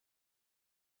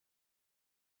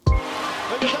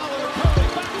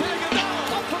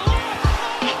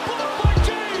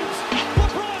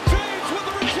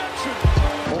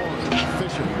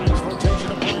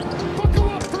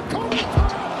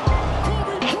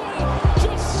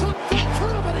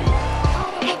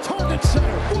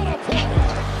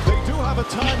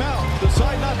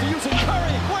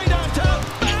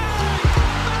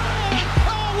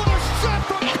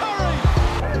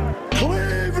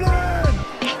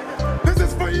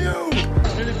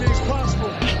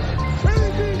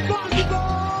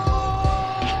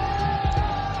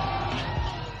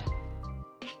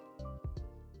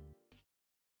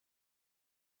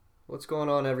What's going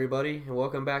on, everybody, and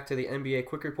welcome back to the NBA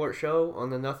Quick Report Show on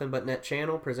the Nothing But Net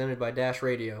channel presented by Dash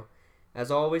Radio.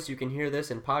 As always, you can hear this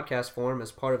in podcast form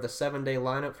as part of the 7-day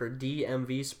lineup for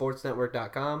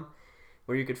DMVSportsNetwork.com,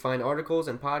 where you could find articles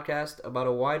and podcasts about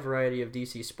a wide variety of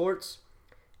DC sports.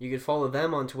 You can follow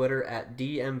them on Twitter at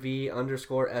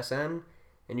DMV_SN,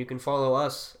 and you can follow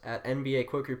us at NBA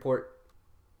Quick Report.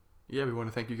 Yeah, we want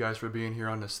to thank you guys for being here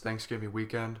on this Thanksgiving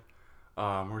weekend.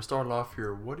 We're starting off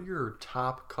here. What are your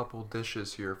top couple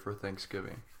dishes here for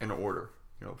Thanksgiving in order?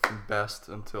 You know, from best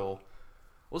until...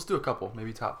 Let's do a couple,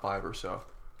 maybe top 5 or so.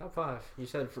 Top 5. You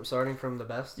said starting from the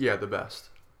best? Yeah, the best.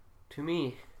 To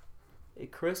me, a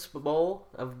crisp bowl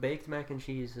of baked mac and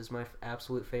cheese is my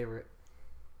absolute favorite.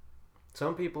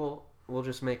 Some people will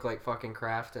just make like fucking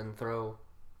Kraft and throw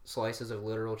slices of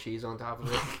literal cheese on top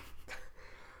of it.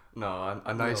 No,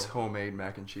 a nice homemade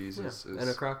mac and cheese is... And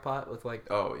a crock pot with like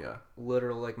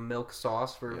literal like milk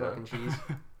sauce for fucking cheese.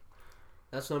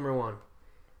 That's number 1.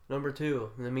 Number 2,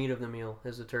 the meat of the meal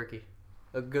is a turkey.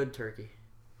 A good turkey.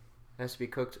 It has to be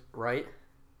cooked right.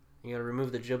 You gotta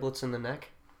remove the giblets in the neck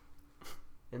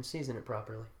and season it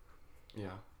properly.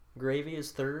 Yeah. Gravy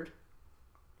is 3rd.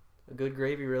 A good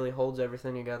gravy really holds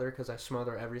everything together because I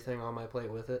smother everything on my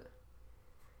plate with it.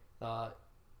 A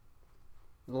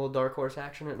little dark horse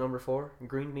action at number 4.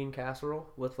 Green bean casserole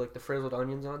with like the frizzled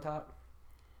onions on top.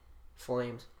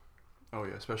 Flames. Oh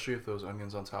yeah, especially if those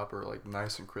onions on top are like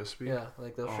nice and crispy. Yeah,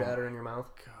 like they'll shatter in your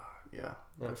mouth. God, yeah.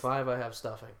 And 5, I have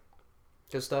stuffing.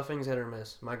 Because stuffing's hit or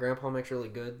miss. My grandpa makes really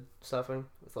good stuffing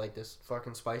with like this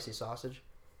fucking spicy sausage.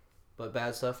 But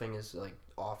bad stuffing is like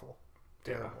awful.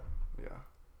 Terrible. Yeah.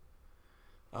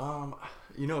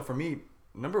 You know, for me,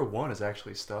 number 1 is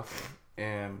actually stuffing.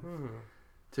 And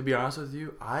to be honest with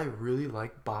you, I really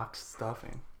like boxed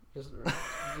stuffing. Just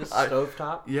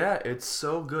stovetop? Yeah, it's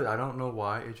so good. I don't know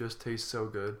why. It just tastes so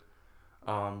good.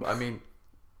 I mean,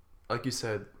 like you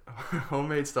said,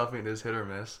 homemade stuffing is hit or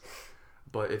miss.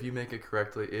 But if you make it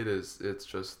correctly, it's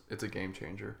a game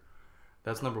changer.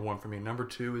 That's number 1 for me. Number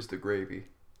 2 is the gravy.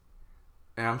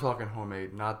 And I'm talking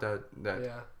homemade, not that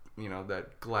you know,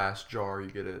 that glass jar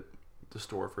you get at the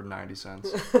store for 90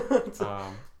 cents.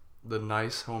 The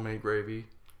nice homemade gravy.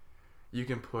 You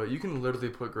can literally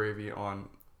put gravy on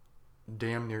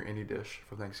damn near any dish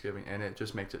for Thanksgiving, and it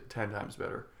just makes it 10 times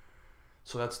better.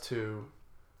 So that's 2.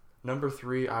 Number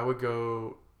 3, I would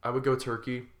go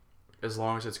turkey, as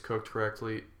long as it's cooked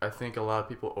correctly. I think a lot of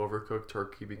people overcook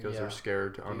turkey because they're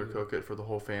scared to undercook it for the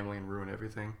whole family and ruin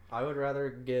everything. I would rather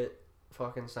get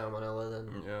fucking salmonella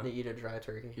than to eat a dry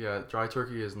turkey. Yeah, dry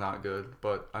turkey is not good,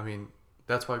 but I mean,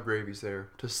 that's why gravy's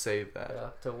there, to save that. Yeah,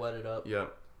 to wet it up.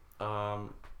 Yep.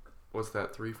 What's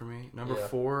that, 3 for me? Number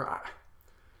 4,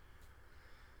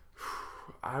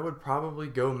 I would probably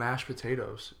go mashed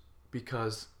potatoes,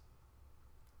 because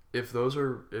if those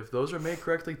are made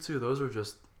correctly too, those are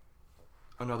just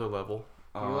another level.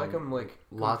 You like them like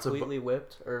completely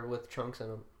whipped or with chunks in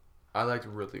them? I like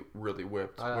really, really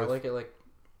whipped. I like it like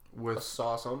with a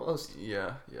sauce almost.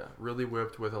 Yeah, really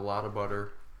whipped with a lot of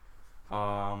butter.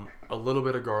 A little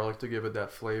bit of garlic to give it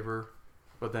that flavor,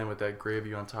 but then with that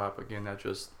gravy on top, again, that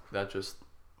just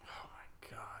oh my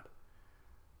god.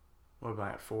 What am I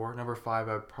at 4? Number 5,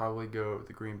 I'd probably go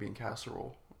the green bean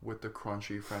casserole with the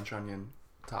crunchy French onion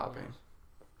topping. Nice.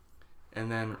 And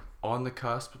then on the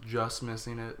cusp, just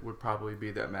missing it, would probably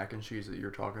be that mac and cheese that you're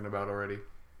talking about already.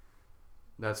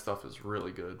 That stuff is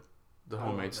really good. The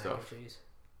homemade stuff. Mac and cheese.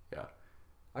 Yeah.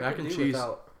 Mac and cheese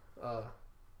without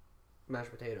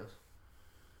mashed potatoes.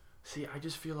 See, I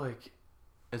just feel like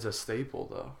it's a staple,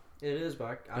 though. It is,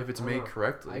 but if it's made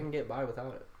correctly. I can get by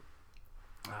without it.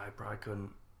 I probably couldn't.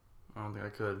 I don't think I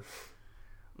could.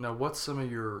 Now, what's some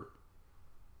of your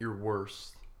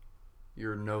worst?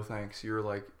 Your no thanks. You're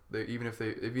like, even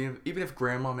if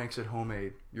grandma makes it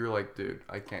homemade, you're like, dude,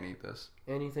 I can't eat this.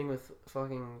 Anything with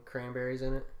fucking cranberries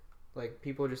in it, like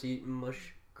people just eat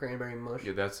mush, cranberry mush.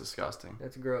 Yeah, that's disgusting.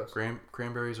 That's gross.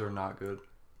 Cranberries are not good.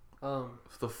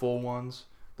 The full ones,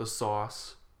 the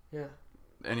sauce. Yeah.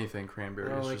 Anything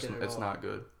cranberry is just it's not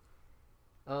good.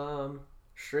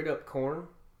 Straight up corn.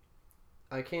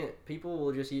 I can't. People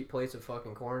will just eat plates of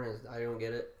fucking corn. I don't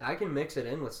get it. I can mix it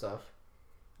in with stuff,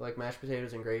 like mashed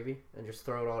potatoes and gravy, and just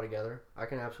throw it all together. I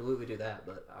can absolutely do that,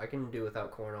 but I can do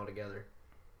without corn altogether.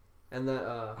 And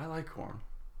I like corn.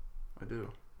 I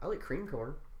do. I like cream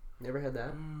corn. Never had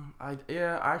that. I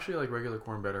actually like regular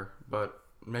corn better, but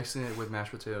mixing it with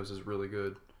mashed potatoes is really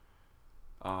good.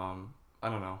 I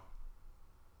don't know.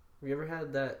 Have you ever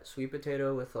had that sweet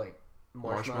potato with like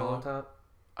marshmallow on top?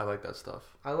 I like that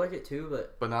stuff. I like it too,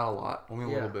 but not a lot. Only a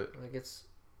little bit. Like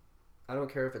I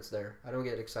don't care if it's there. I don't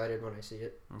get excited when I see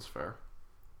it. That's fair.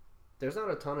 There's not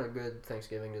a ton of good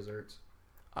Thanksgiving desserts.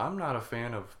 I'm not a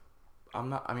fan of.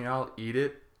 I mean, I'll eat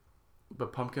it,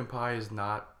 but pumpkin pie is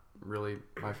not really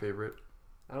my favorite.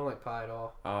 I don't like pie at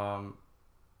all.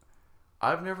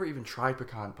 I've never even tried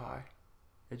pecan pie.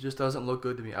 It just doesn't look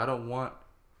good to me. I don't want.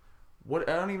 I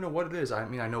don't even know what it is. I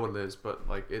mean, I know what it is, but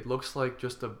like it looks like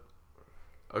just a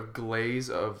glaze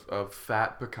of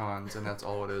fat pecans, and that's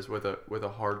all it is with a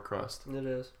hard crust. It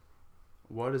is.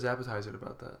 What is appetizing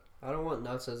about that? I don't want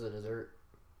nuts as a dessert.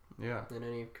 Yeah. In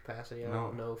any capacity. I No.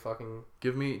 don't know fucking.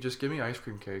 Give me ice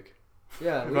cream cake.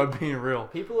 Yeah. If I'm being real.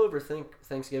 People overthink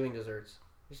Thanksgiving desserts.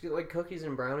 Just get like cookies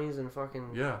and brownies and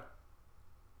fucking. Yeah.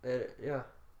 Yeah.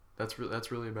 That's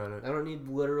really about it. I don't need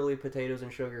literally potatoes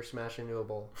and sugar smashed into a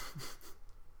bowl.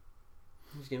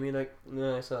 Just give me like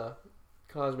nice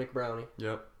cosmic brownie.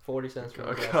 Yep. 40 cents for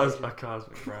a cosmic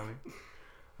brownie.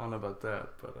 I don't know about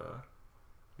that, but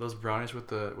those brownies with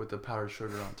the powdered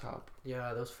sugar on top.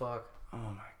 Yeah, those fuck. Oh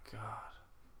my god,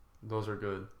 those are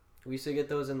good. We used to get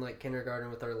those in like kindergarten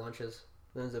with our lunches.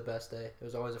 That was the best day. It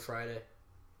was always a Friday.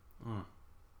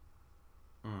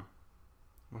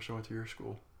 Wish I went to your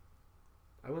school.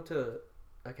 I went to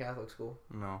a Catholic school.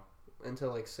 No.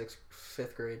 Until like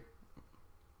 5th grade.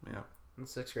 Yeah. In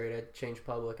 6th grade, I changed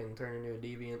public and turned into a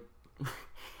deviant.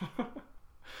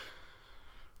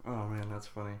 Oh man, that's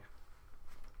funny.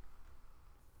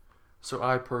 So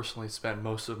I personally spent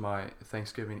most of my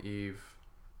Thanksgiving Eve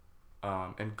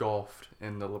engulfed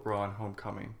in the LeBron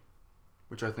homecoming,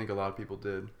 which I think a lot of people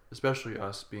did, especially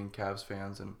us being Cavs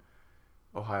fans and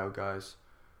Ohio guys.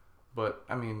 But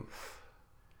I mean,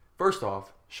 first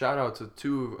off, shout out to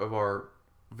two of our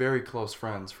very close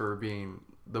friends for being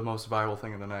the most viral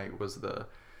thing of the night. Was the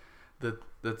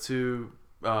two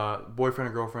boyfriend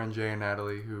and girlfriend, Jay and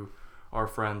Natalie, who are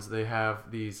friends. They have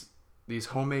these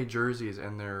homemade jerseys,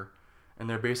 and they're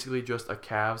basically just a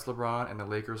Cavs LeBron and a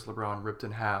Lakers LeBron ripped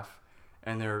in half,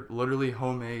 and they're literally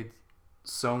homemade,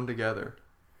 sewn together.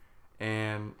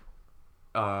 And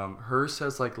hers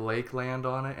says like Lakeland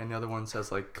on it, and the other one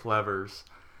says like Clevers.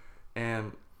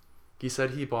 And he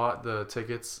said he bought the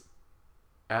tickets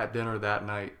at dinner that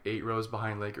night, 8 rows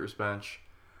behind Lakers bench.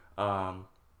 And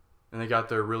they got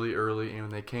there really early, and when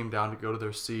they came down to go to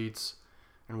their seats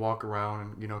and walk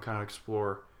around and, kind of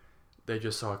explore, they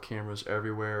just saw cameras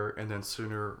everywhere. And then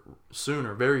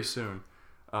very soon,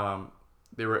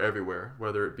 they were everywhere,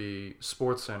 whether it be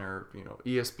SportsCenter,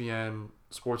 ESPN,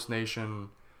 Sports Nation,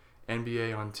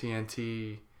 NBA on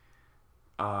TNT,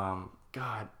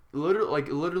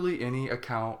 literally any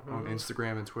account on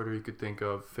Instagram and Twitter you could think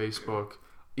of, Facebook,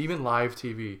 even live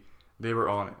TV, they were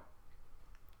on it.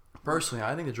 Personally,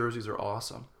 I think the jerseys are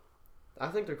awesome. I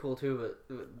think they're cool too,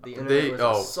 but the internet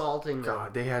was assaulting them.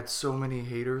 God, they had so many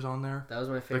haters on there. That was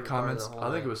my favorite the comments, part of the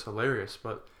whole I think night. it was hilarious,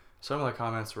 but some of the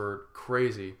comments were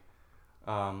crazy.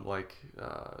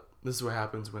 This is what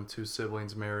happens when two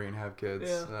siblings marry and have kids.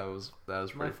 Yeah. That was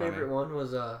pretty My funny. favorite one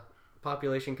was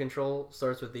population control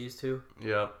starts with these two.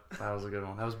 Yeah, that was a good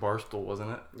one. That was Barstool,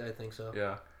 wasn't it? I think so.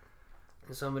 Yeah.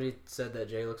 Somebody said that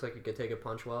Jay looks like he could take a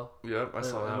punch well. Yep, I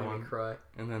saw that made one. Me cry.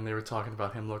 And then they were talking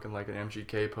about him looking like an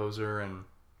MGK poser and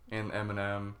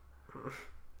Eminem.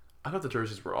 I thought the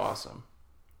jerseys were awesome.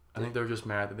 I think they're just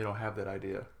mad that they don't have that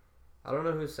idea. I don't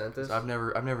know who sent this. I've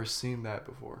never seen that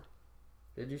before.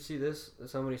 Did you see this?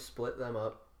 Somebody split them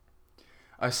up.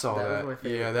 I saw that. Was my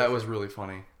favorite Yeah, that was really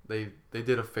funny. They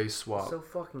did a face swap. It's so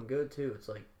fucking good too. It's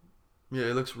like. Yeah,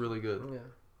 it looks really good. Yeah.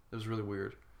 It was really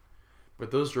weird. But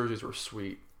those jerseys were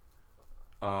sweet.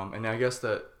 And I guess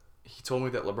that he told me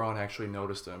that LeBron actually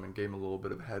noticed him and gave him a little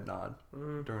bit of a head nod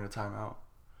during a timeout,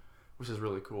 which is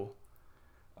really cool.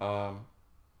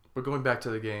 But going back to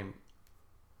the game,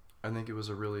 I think it was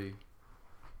a really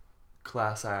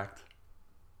class act.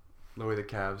 The way the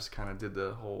Cavs kind of did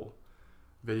the whole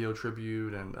video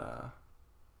tribute and the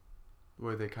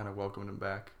way they kind of welcomed him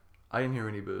back. I didn't hear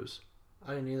any boos.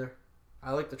 I didn't either.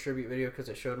 I liked the tribute video because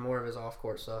it showed more of his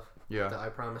off-court stuff. Yeah. The I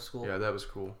Promise School. Yeah, that was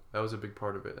cool. That was a big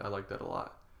part of it. I liked that a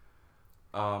lot.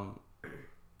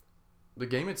 The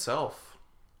game itself,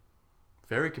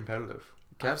 very competitive.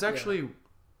 Cavs actually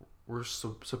were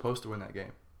supposed to win that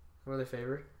game. Were they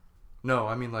favored? No,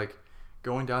 I mean,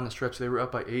 going down the stretch, they were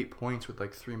up by 8 points with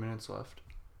 3 minutes left.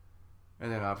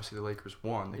 And then obviously the Lakers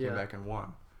won. They came back and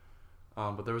won.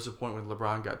 But there was a point when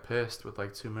LeBron got pissed with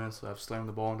 2 minutes left, slammed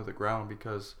the ball into the ground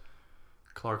because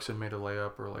Clarkson made a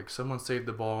layup, or someone saved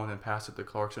the ball and then passed it to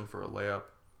Clarkson for a layup.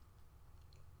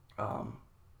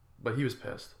 But he was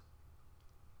pissed.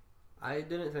 I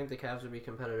didn't think the Cavs would be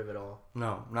competitive at all.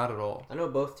 No, not at all. I know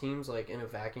both teams, in a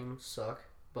vacuum, suck,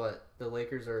 but the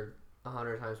Lakers are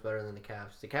 100 times better than the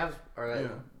Cavs. The Cavs are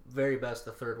at very best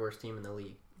the third worst team in the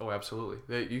league. Oh,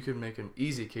 absolutely. You could make an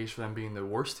easy case for them being the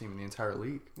worst team in the entire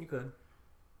league. You could.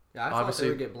 Yeah, I thought they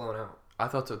would get blown out. I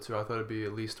thought so too. I thought it'd be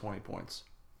at least 20 points.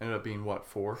 Ended up being what,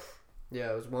 4?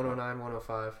 Yeah, it was 109,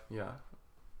 105. Yeah,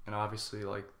 and obviously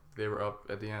like they were up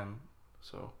at the end,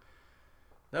 so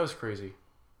that was crazy.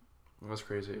 It was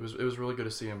crazy. It was really good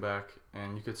to see him back,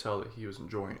 and you could tell that he was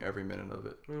enjoying every minute of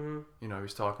it. Mm-hmm. You know, he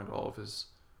was talking to all of his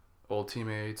old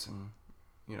teammates and,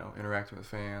 you know, interacting with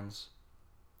fans.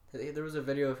 There was a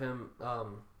video of him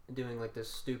doing like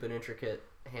this stupid intricate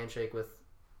handshake with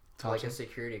Thompson? like a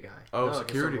security guy. Oh, no,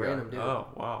 security guy. Random dude. Oh,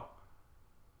 wow.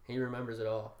 He remembers it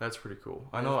all. That's pretty cool.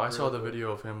 That I know. I was saw really the cool.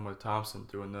 video of him with Thompson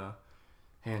doing the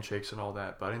handshakes and all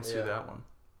that, but I didn't see Yeah. that one.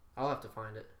 I'll have to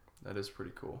find it. That is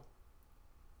pretty cool.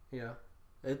 Yeah.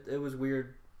 It was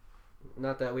weird.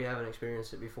 Not that we haven't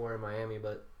experienced it before in Miami,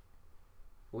 but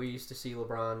we used to see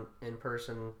LeBron in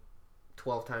person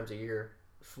 12 times a year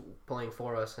playing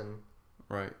for us, and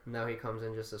Right. now he comes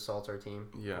in, just assaults our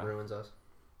team. Yeah. Ruins us.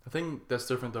 I think that's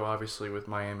different though. Obviously, with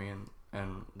Miami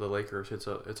and the Lakers, it's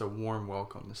a warm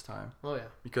welcome this time Oh, yeah.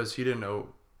 because he didn't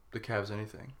owe the Cavs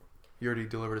anything. He already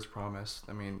delivered his promise.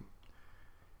 I mean,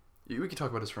 we could talk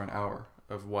about this for an hour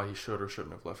of why he should or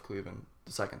shouldn't have left Cleveland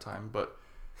the second time, but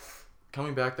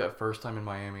coming back that first time in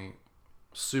Miami,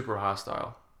 super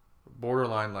hostile,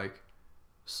 borderline like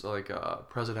a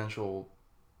presidential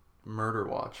murder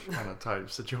watch kind of type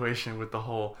situation with the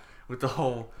whole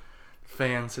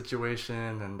fan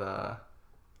situation and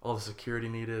all the security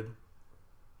needed.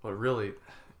 But really,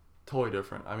 totally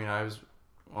different. I mean, I was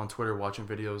on Twitter watching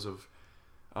videos of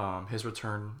his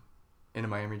return in a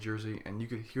Miami jersey, and you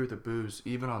could hear the boos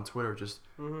even on Twitter, just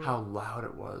how loud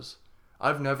it was.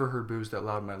 I've never heard boos that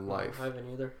loud in my life. I haven't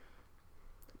either.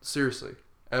 Seriously,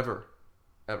 ever.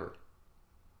 I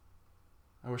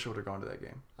wish I would have gone to that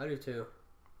game. I do too.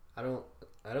 I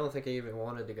don't think I even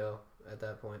wanted to go at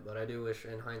that point, but I do wish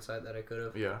in hindsight that I could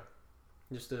have. Yeah.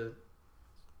 Just to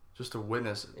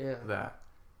witness that.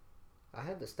 I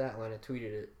had the stat line. I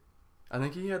tweeted it. I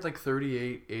think he had like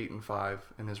 38, 8, and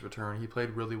 5 in his return. He played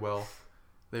really well.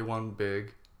 They won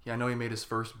big. I know he made his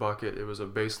first bucket. It was a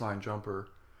baseline jumper.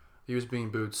 He was being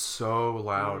booed so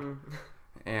loud.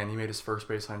 And he made his first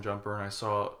baseline jumper. And I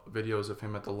saw videos of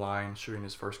him at the line shooting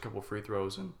his first couple free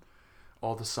throws and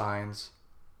all the signs.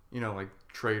 You know, like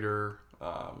traitor.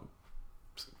 God,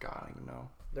 I don't even know.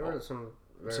 There were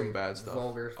some bad stuff.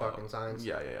 Vulgar fucking signs.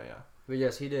 Yeah. But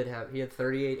yes, he had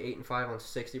 38, 8, and 5 on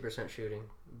 60% shooting,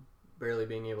 barely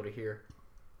being able to hear.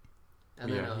 And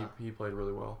yeah, then he played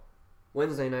really well.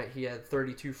 Wednesday night he had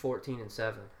 32, 14, and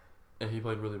 7. And he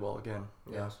played really well again.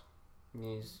 Yes.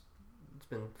 It's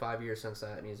been 5 years since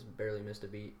that, and he's barely missed a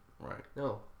beat. Right.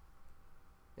 No.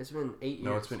 It's been 8 years.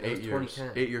 No, it's been 8 years.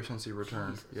 8 years since he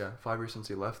returned. Jesus. Yeah, 5 years since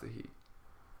he left the Heat.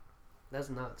 That's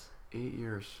nuts. 8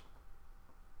 years.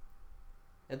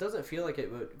 It doesn't feel like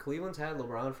it, but Cleveland's had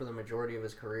LeBron for the majority of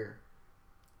his career.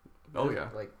 Oh, yeah.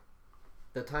 Like,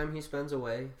 the time he spends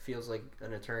away feels like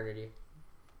an eternity.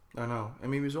 I know. I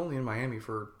mean, he was only in Miami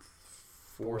for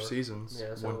 4 seasons.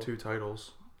 Yeah, so won 2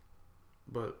 titles.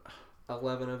 But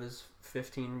 11 of his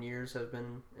 15 years have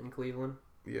been in Cleveland.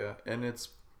 yeah, and it's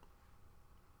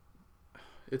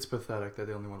pathetic that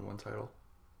they only won 1 title.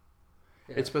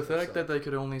 Yeah, it's pathetic that they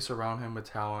could only surround him with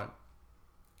talent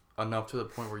enough to the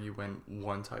point where you win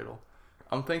 1 title.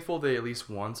 I'm thankful they at least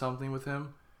won something with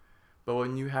him, but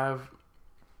when you have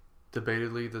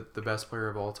debatably the best player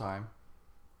of all time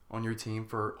on your team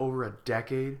for over a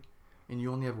decade and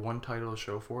you only have 1 title to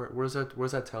show for it, what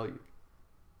does that tell you?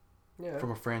 Yeah.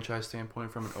 From a franchise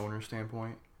standpoint, from an owner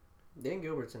standpoint? Dan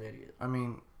Gilbert's an idiot. I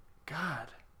mean, God.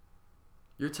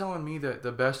 You're telling me that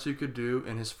the best you could do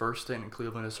in his first stint in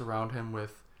Cleveland is surround him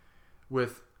with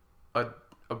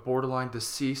a borderline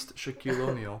deceased Shaquille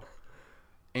O'Neal,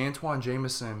 Antoine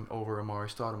Jameson over Amari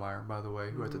Stoudemire, by the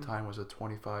way, who at the time was a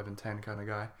 25 and 10 kind of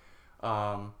guy.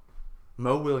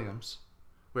 Mo Williams,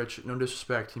 which, no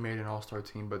disrespect, he made an all-star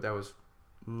team, but that was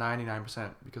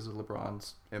 99% because of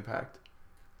LeBron's impact.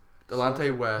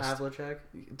 Delonte West. Havlicek.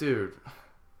 Dude.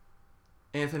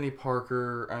 Anthony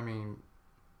Parker, I mean,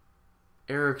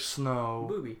 Eric Snow.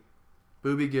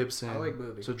 Boobie Gibson. I like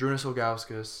Boobie. Zydrunas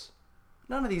Ilgauskas.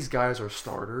 None of these guys are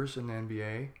starters in the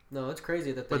NBA. No, it's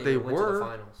crazy that they, But they went to were. the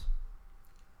finals.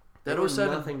 That They were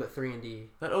 07 nothing but 3-and-D.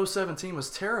 That 07 team was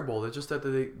terrible. It's just that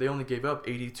they only gave up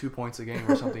 82 points a game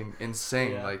or something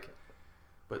insane. Yeah.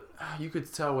 But you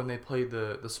could tell when they played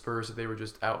the Spurs that they were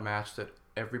just outmatched at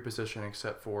every position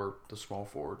except for the small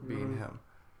forward being him.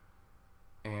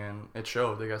 And it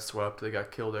showed. They got swept. They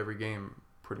got killed every game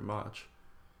pretty much.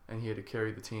 And he had to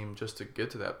carry the team just to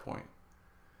get to that point.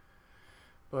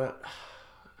 But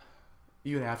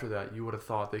even after that, you would have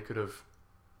thought they could have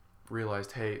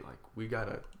realized, hey, like we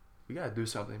gotta do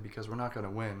something because we're not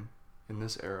gonna win in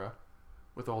this era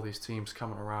with all these teams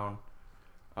coming around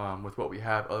with what we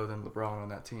have other than LeBron on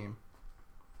that team.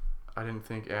 I didn't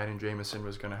think adding Jameson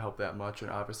was gonna help that much,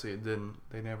 and obviously it didn't.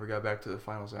 They never got back to the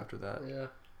finals after that. Yeah.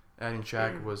 Adding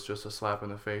Shaq was just a slap in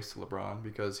the face to LeBron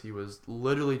because he was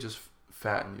literally just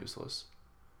fat and useless.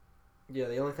 Yeah,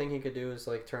 the only thing he could do is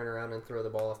like turn around and throw the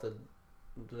ball off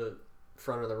the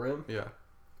front of the rim. Yeah.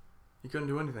 He couldn't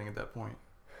do anything at that point.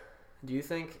 Do you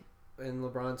think in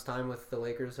LeBron's time with the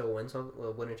Lakers he'll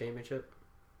win a championship?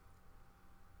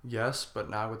 Yes, but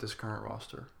not with this current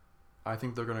roster. I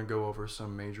think they're gonna go over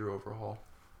some major overhaul.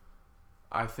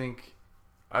 I think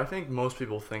most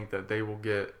people think that they will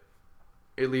get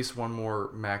at least one more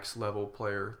max level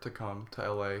player to come to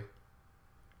LA,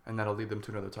 and that'll lead them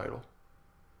to another title.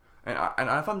 And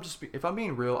if I'm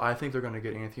being real, I think they're gonna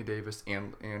get Anthony Davis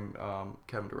and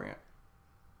Kevin Durant.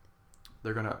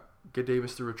 They're gonna get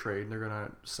Davis through a trade, and they're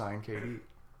gonna sign KD.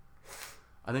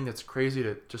 I think that's crazy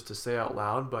to say out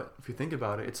loud, but if you think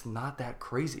about it, it's not that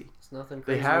crazy. It's nothing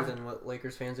crazier than what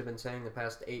Lakers fans have been saying the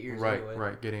past 8 years. Right, anyway.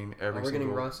 right. Getting every. We're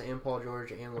getting Russ and Paul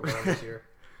George and LeBron this year.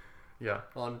 Yeah.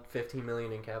 On $15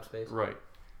 million in cap space. Right.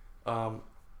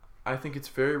 I think it's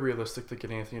very realistic to get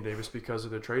Anthony Davis because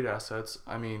of their trade assets.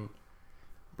 I mean,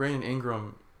 Brandon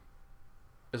Ingram,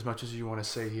 as much as you want to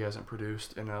say he hasn't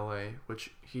produced in LA,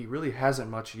 which he really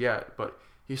hasn't much yet, but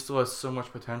he still has so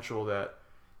much potential that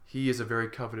he is a very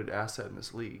coveted asset in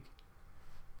this league.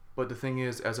 But the thing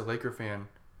is, as a Laker fan,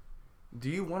 do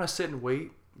you want to sit and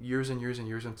wait years and years and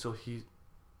years until he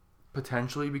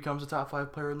potentially becomes a top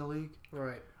 5 player in the league?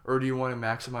 Right. Or do you want to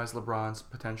maximize LeBron's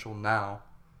potential now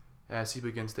as he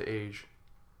begins to age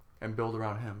and build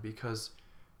around him? Because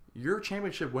your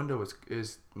championship window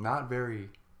is not very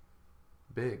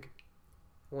big.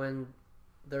 When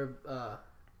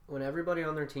when everybody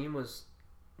on their team was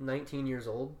 19 years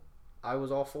old, I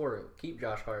was all for it. Keep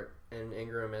Josh Hart and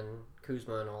Ingram and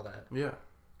Kuzma and all that. Yeah.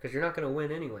 Because you're not going to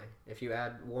win anyway. If you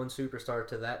add one superstar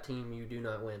to that team, you do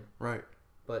not win. Right.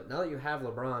 But now that you have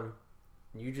LeBron,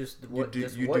 you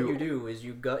do is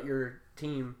you gut your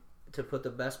team to put the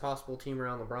best possible team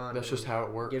around LeBron. That's just how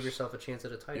it works. Give yourself a chance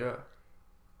at a title. Yeah.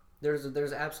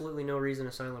 There's absolutely no reason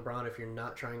to sign LeBron if you're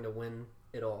not trying to win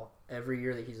it all every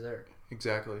year that he's there.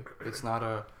 Exactly. It's not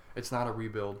a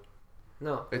rebuild.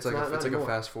 No, it's like a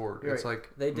fast forward. Right. It's like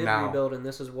they did now. rebuild, and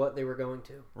this is what they were going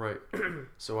to. Right.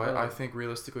 So I think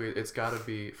realistically, it's got to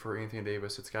be for Anthony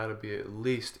Davis. It's got to be at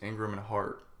least Ingram and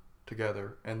Hart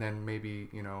together, and then maybe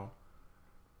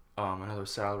another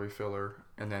salary filler,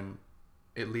 and then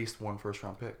at least one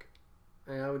first-round pick.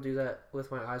 And I would do that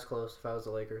with my eyes closed if I was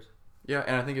the Lakers. Yeah,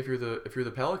 and I think if you're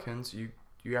the Pelicans, you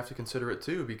have to consider it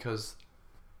too, because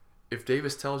if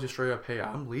Davis tells you straight up, "Hey,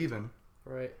 I'm leaving,"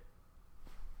 right,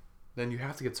 then you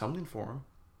have to get something for him.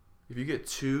 If you get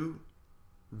 2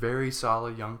 very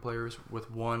solid young players with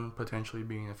one potentially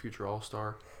being a future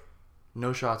All-Star,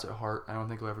 no shots at Hart. I don't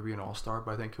think he'll ever be an All-Star,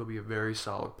 but I think he'll be a very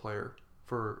solid player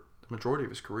for the majority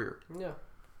of his career. Yeah.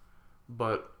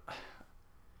 But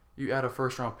you add a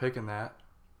first-round pick in that,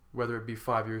 whether it be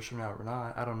 5 years from now or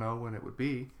not, I don't know when it would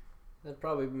be. That'd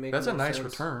probably make That's a nice sense.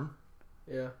 return.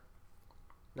 Yeah.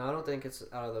 No, I don't think it's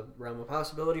out of the realm of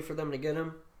possibility for them to get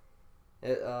him.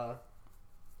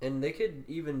 And they could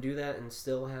even do that and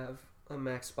still have a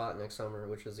max spot next summer,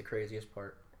 which is the craziest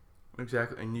part.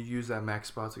 Exactly, and you use that max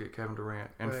spot to get Kevin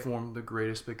Durant and form the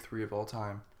greatest big 3 of all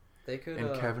time. They could.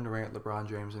 And Kevin Durant, LeBron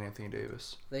James, and Anthony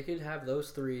Davis. They could have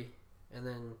those 3, and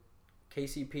then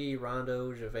KCP,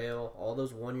 Rondo, JaVale, all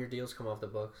those 1-year deals come off the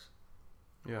books.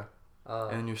 Yeah.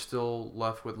 And you're still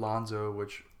left with Lonzo,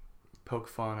 which poke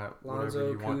fun at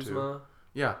whatever you want Kuzma. to.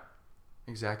 Yeah,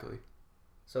 exactly.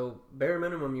 So bare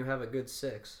minimum, you have a good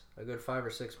 5 or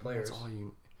 6 players. That's all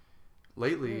you.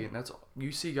 Lately, and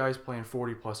you see guys playing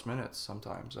 40+ minutes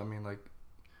sometimes. I mean, like,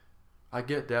 I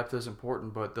get depth is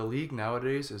important, but the league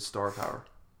nowadays is star power.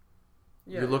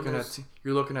 Yeah, you're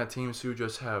looking at teams who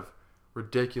just have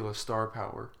ridiculous star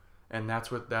power, and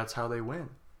that's how they win.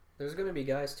 There's going to be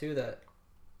guys too that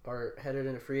are headed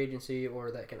into free agency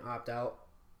or that can opt out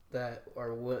that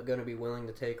are going to be willing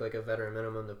to take like a veteran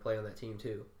minimum to play on that team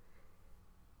too.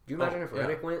 Do you imagine if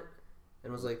Redick went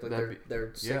and was like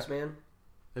their 6 man?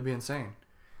 That'd be insane.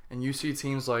 And you see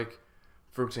teams like,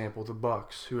 for example, the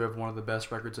Bucks, who have one of the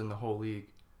best records in the whole league.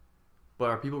 But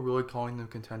are people really calling them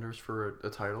contenders for a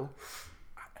title?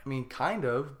 I mean, kind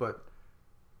of, but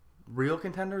real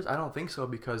contenders? I don't think so,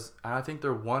 because I think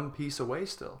they're one piece away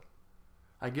still.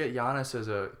 I get Giannis as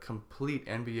a complete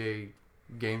NBA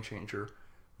game changer.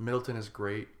 Middleton is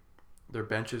great. Their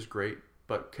bench is great.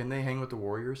 But can they hang with the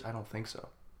Warriors? I don't think so.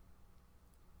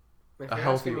 If you're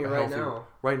asking me right now,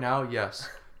 right now, yes.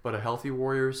 But a healthy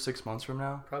Warriors 6 months from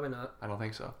now? probably not. I don't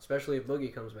think so. Especially if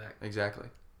Boogie comes back. Exactly.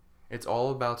 It's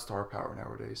all about star power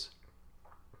nowadays.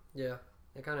 Yeah,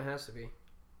 it kind of has to be.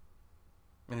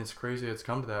 And it's crazy it's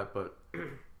come to that, but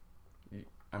you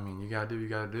gotta do what you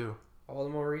gotta do. All the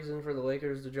more reason for the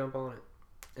Lakers to jump on it.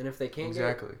 And if they can't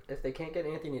get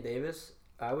Anthony Davis,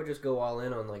 I would just go all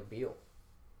in on like Beal.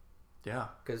 Yeah.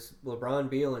 Because LeBron,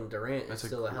 Beal, and Durant is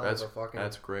still a hell of a fucking.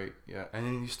 That's great. Yeah, and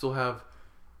then you still have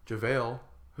JaVale,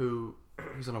 who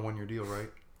he's on a 1 year deal,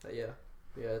 right? Yeah.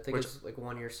 I think it's like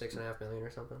 1 year, $6.5 million or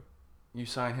something. You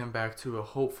sign him back to a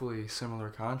hopefully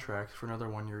similar contract for another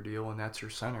 1 year deal, and that's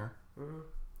your center. Mm-hmm.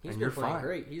 He's been playing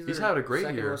great. He's had a great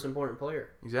second year. Most important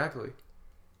player. Exactly.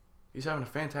 He's having a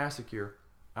fantastic year.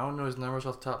 I don't know his numbers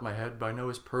off the top of my head, but I know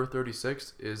his per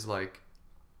 36 is like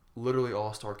literally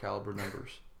all-star caliber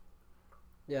numbers.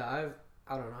 Yeah,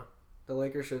 I don't know. The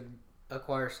Lakers should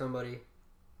acquire somebody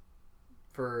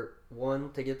for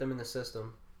one to get them in the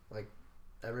system. Like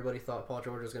everybody thought Paul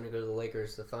George was going to go to the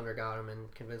Lakers. The Thunder got him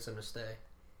and convinced him to stay.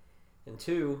 And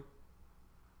two,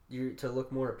 to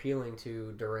look more appealing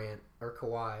to Durant or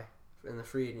Kawhi in the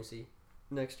free agency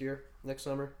next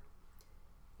summer.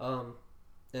 And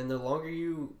the longer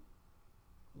you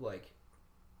like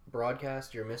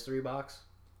broadcast your mystery box,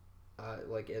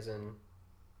 like as in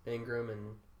Ingram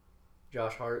and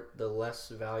Josh Hart, the less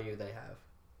value they have.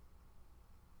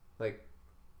 Like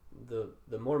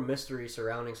the more mystery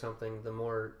surrounding something, the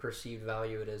more perceived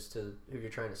value it is to who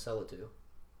you're trying to sell it to.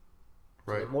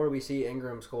 So right. The more we see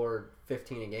Ingram score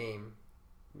 15 a game,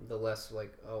 the less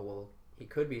like, oh well, he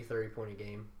could be 30-point a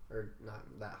game, or not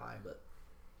that high, but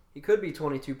he could be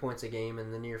 22 points a game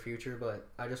in the near future. But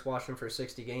I just watched him for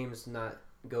 60 games not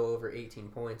go over 18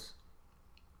 points.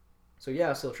 So yeah,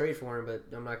 I'll still trade for him, but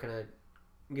I'm not gonna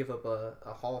give up a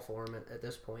haul for him at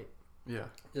this point. Yeah.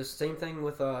 Just same thing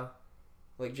with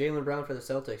like Jaylen Brown for the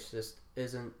Celtics just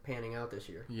isn't panning out this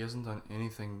year. He hasn't done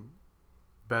anything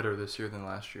better this year than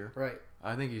last year. Right.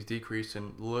 I think he's decreased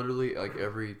in literally like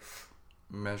every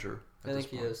measure. I think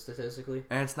he is statistically.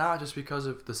 And it's not just because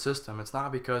of the system. It's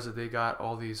not because they got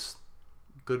all these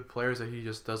good players that he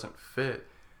just doesn't fit.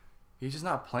 He's just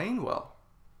not playing well.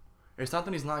 It's not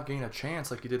that he's not getting a chance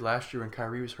like he did last year when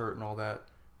Kyrie was hurt and all that.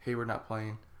 Hayward not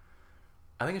playing.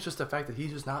 I think it's just the fact that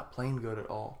he's just not playing good at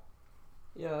all.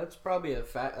 Yeah, it's probably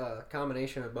a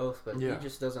combination of both, but he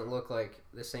just doesn't look like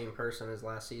the same person as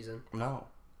last season. No.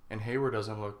 And Hayward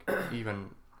doesn't look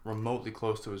even remotely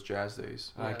close to his Jazz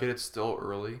days. Yeah. I get it's still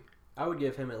early. I would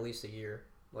give him at least a year.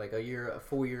 Like a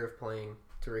full year of playing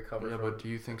to recover from. Yeah, but do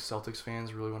you think Celtics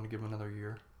fans really want to give him another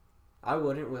year? I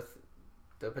wouldn't, with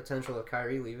the potential of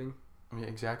Kyrie leaving. I mean,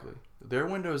 exactly. Their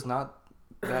window is not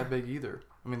that big either.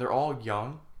 I mean, they're all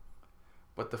young,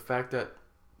 but the fact that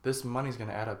this money's going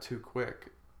to add up too quick.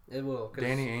 It will.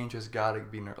 Danny Ainge has got to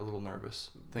be a little nervous,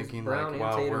 thinking Brown like,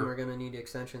 wow, and Tatum are going to need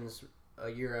extensions a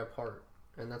year apart,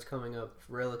 and that's coming up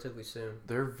relatively soon.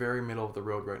 They're very middle of the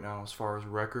road right now as far as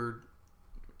record,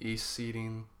 East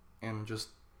seeding, and just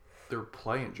their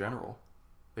play in general.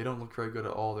 They don't look very good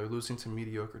at all. They're losing to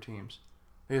mediocre teams.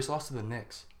 They just lost to the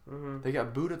Knicks. Mm-hmm. They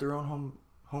got booed at their own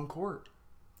home court.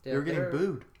 Yeah, they're getting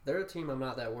booed. They're a team I'm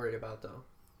not that worried about, though.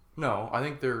 No, I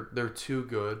think they're too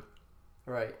good.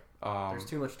 Right. There's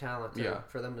too much talent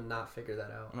for them to not figure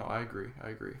that out. No, I agree.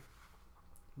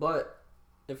 But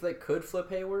if they could flip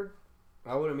Hayward,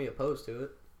 I wouldn't be opposed to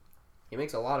it. He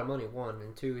makes a lot of money, one.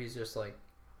 And two, he's just like...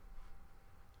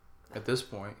 At this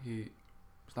point, he's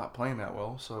not playing that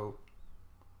well, so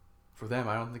for them,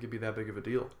 I don't think it'd be that big of a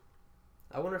deal.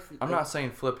 I wonder if... I'm not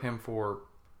saying flip him for,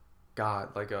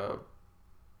 God, like a...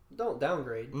 Don't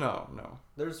downgrade. No.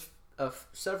 There's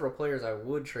several players I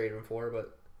would trade him for,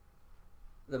 but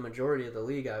the majority of the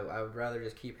league, I would rather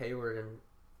just keep Hayward and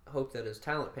hope that his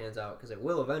talent pans out, because it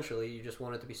will eventually. You just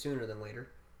want it to be sooner than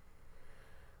later.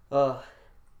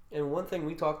 And one thing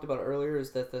we talked about earlier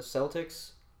is that the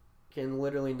Celtics can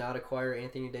literally not acquire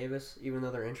Anthony Davis, even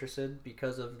though they're interested,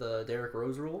 because of the Derrick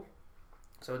Rose rule.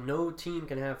 So no team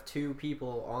can have two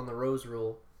people on the Rose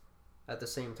rule at the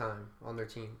same time on their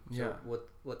team. So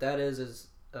what that is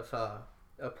if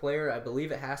a player, I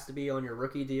believe it has to be on your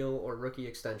rookie deal or rookie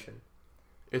extension.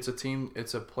 It's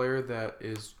a player that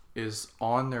is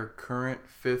on their current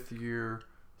 5th year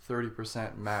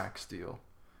 30% max deal.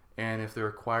 And if they're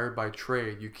acquired by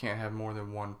trade, you can't have more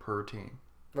than one per team.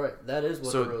 Right, that is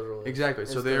what the Rose rule is. Exactly.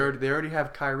 So they already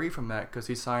have Kyrie from that because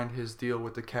he signed his deal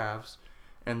with the Cavs,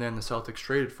 and then the Celtics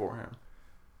traded for him.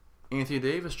 Anthony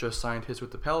Davis just signed his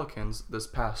with the Pelicans this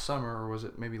past summer, or was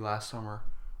it maybe last summer?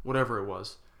 Whatever it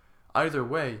was. Either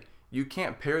way, you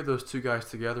can't pair those two guys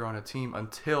together on a team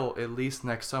until at least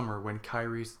next summer when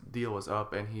Kyrie's deal is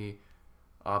up and he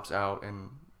opts out and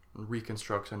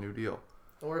reconstructs a new deal.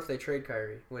 Or if they trade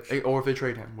Kyrie, or if they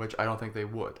trade him, which I don't think they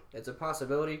would. It's a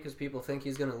possibility because people think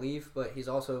he's going to leave, but he's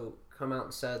also come out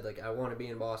and said, like, I want to be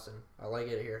in Boston. I like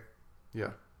it here.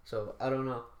 Yeah. So, I don't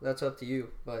know. That's up to you.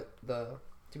 But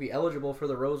to be eligible for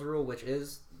the Rose Rule, which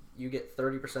is you get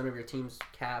 30% of your team's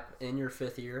cap in your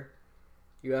 5th year,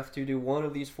 you have to do one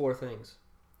of these 4 things.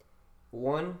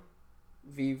 1,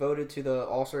 be voted to the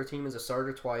All-Star team as a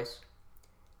starter twice.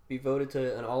 Be voted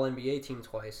to an All-NBA team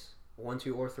twice. 1,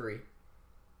 2, or 3.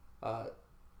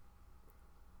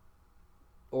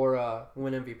 Or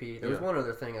win MVP. There's one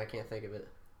other thing, I can't think of it,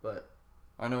 but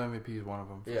I know MVP is one of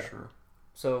them for sure.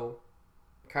 So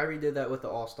Kyrie did that with the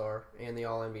All-Star and the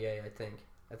All-NBA. I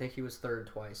think he was 3rd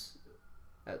twice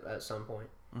at some point.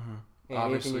 Mm-hmm. And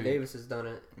obviously, Anthony Davis has done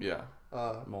it. Yeah,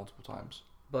 multiple times.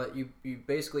 But you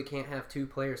basically can't have 2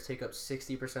 players take up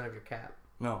 60% of your cap.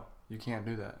 No, you can't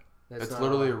do that. That's it's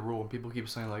literally a rule. People keep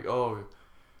saying like, oh,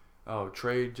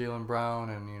 trade Jaylen Brown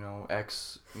and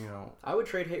X. I would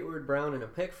trade Hayward Brown and a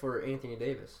pick for Anthony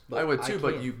Davis. I would too,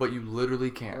 but you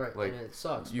literally can't. Right, like, and it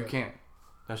sucks. You can't.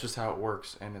 That's just how it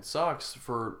works, and it sucks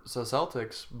for the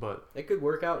Celtics. But it could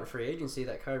work out in free agency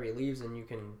that Kyrie leaves and you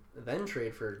can then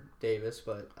trade for Davis.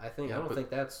 But I don't think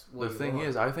that's what the thing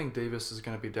is. I think Davis is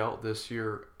going to be dealt this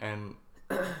year, and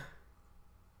I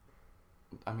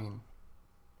mean,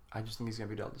 I just think he's going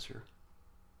to be dealt this year.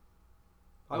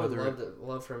 I would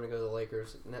love for him to go to the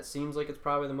Lakers, and that seems like it's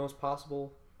probably the most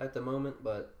possible at the moment,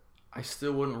 but I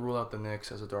still wouldn't rule out the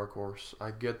Knicks as a dark horse.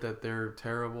 I get that they're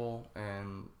terrible,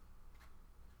 and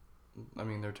I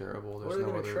mean they're terrible. What are they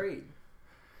going to trade?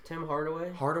 Tim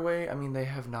Hardaway? Hardaway, I mean they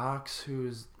have Knox,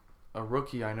 who's a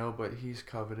rookie, I know, but he's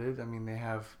coveted. I mean they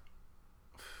have,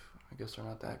 I guess they're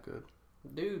not that good.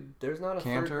 Dude, there's not a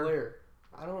third player.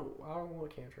 I don't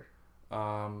want Cantor.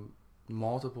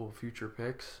 Multiple future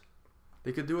picks.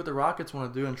 They could do what the Rockets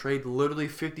want to do and trade literally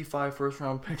 55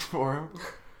 first-round picks for him.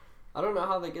 I don't know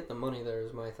how they get the money there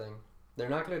is my thing. They're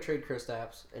not going to trade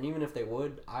Kristaps, and even if they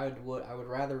would, I would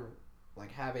rather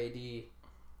like have AD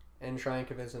and try and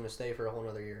convince him to stay for a whole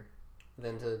other year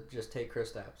than to just take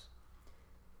Kristaps.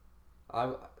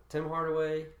 Tim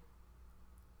Hardaway,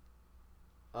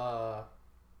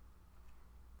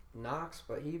 Knox,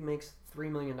 but he makes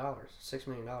 $3 million, $6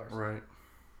 million. Right.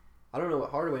 I don't know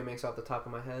what Hardaway makes off the top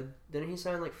of my head. Didn't he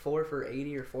sign like 4 for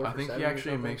 80 or 4 for 70? I think he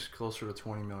actually makes closer to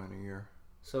 $20 million a year.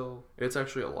 So it's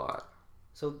actually a lot.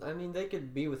 So I mean, they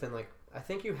could be within like, I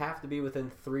think you have to be within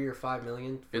 3 or 5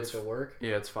 million for it to work.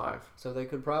 Yeah, it's 5. So they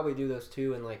could probably do those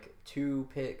 2 in like 2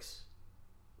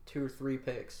 or 3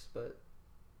 picks, but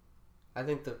I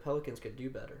think the Pelicans could do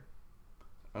better.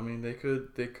 I mean, they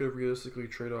could realistically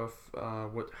trade off how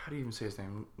do you even say his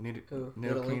name?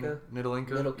 Nidolinka?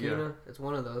 Yeah. It's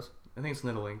one of those. I think it's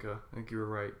Nidolinka. I think you were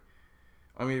right.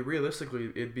 I mean, realistically,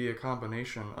 it'd be a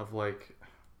combination of like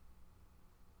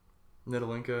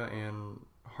Nidolinka and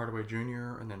Hardaway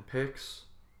Jr. and then picks.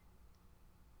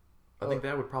 I think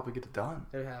that would probably get it done.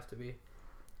 It'd have to be.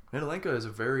 Nidolinka is a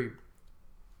very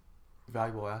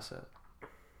valuable asset.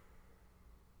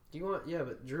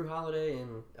 But Drew Holiday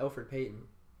and Elfrid Payton,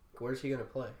 where's he going to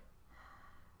play?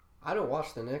 I don't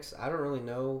watch the Knicks. I don't really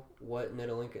know what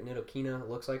Ntilikina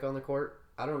looks like on the court.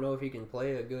 I don't know if he can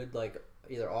play a good, like,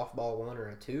 either off-ball 1 or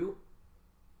a 2.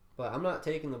 But I'm not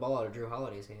taking the ball out of Drew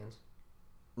Holiday's hands.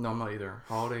 No, I'm not either.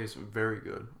 Holiday is very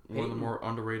good. One of the more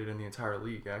underrated in the entire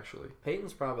league, actually.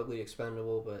 Payton's probably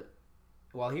expendable, but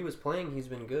while he was playing, he's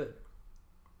been good.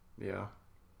 Yeah.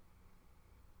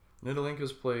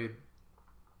 Nidolinka's played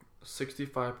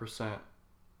 65%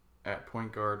 at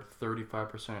point guard,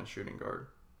 35% at shooting guard.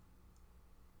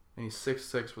 And he's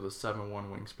 6'6" with a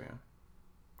 7'1" wingspan.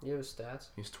 You have his stats?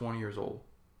 He's 20 years old.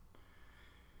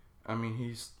 I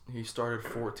mean, he started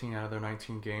 14 out of their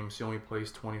 19 games. He only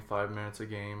plays 25 minutes a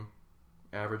game.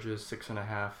 Averages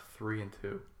 6.5, 3 and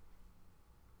 2.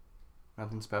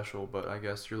 Nothing special, but I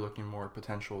guess you're looking more at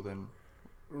potential than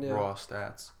raw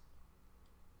stats.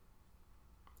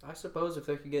 I suppose if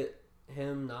they could get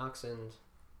him, Knox, and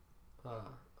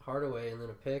Hardaway, and then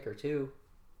a pick or 2,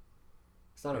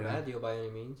 it's not a bad deal by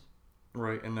any means.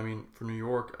 Right, and I mean, for New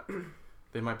York,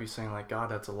 they might be saying, like, God,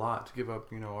 that's a lot to give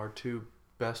up, our 2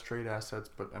 best trade assets.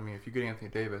 But, I mean, if you get Anthony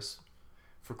Davis,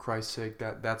 for Christ's sake,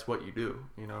 that's what you do,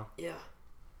 Yeah.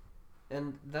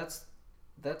 And that's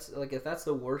like, if that's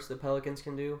the worst the Pelicans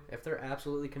can do, if they're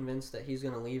absolutely convinced that he's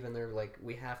going to leave and they're like,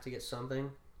 we have to get something,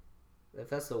 if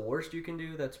that's the worst you can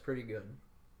do, that's pretty good.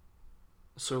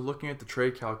 So looking at the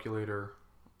trade calculator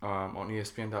on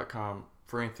ESPN.com,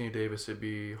 For Anthony Davis, it'd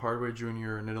be Hardaway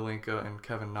Jr., Nidalinka, and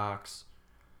Kevin Knox.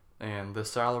 And the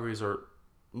salaries are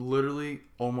literally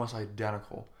almost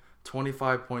identical.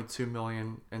 $25.2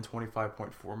 million and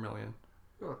 $25.4 million.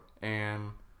 Huh.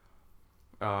 And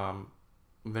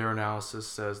their analysis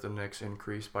says the Knicks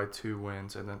increased by 2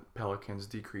 wins and the Pelicans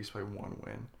decreased by 1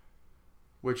 win.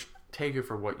 Which, take it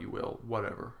for what you will.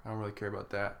 Whatever. I don't really care about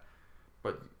that.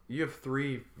 But you have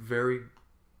 3 very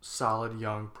solid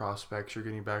young prospects you're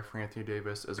getting back for Anthony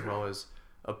Davis, as well as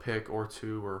a pick or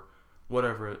 2 or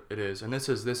whatever it is. And this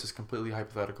is completely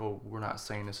hypothetical. We're not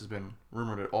saying this has been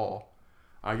rumored at all.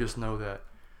 I just know that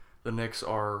the Knicks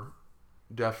are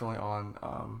definitely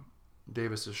on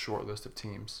Davis's short list of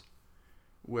teams,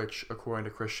 which, according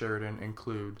to Chris Sheridan,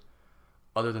 include,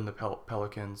 other than the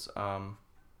Pelicans,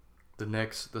 the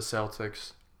Knicks, the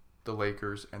Celtics, the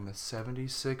Lakers, and the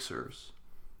 76ers.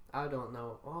 I don't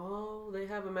know. Oh, they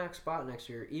have a max spot next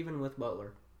year, even with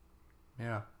Butler.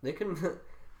 Yeah. They can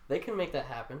make that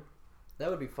happen. That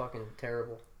would be fucking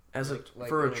terrible.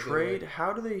 For a trade,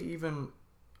 how do they even...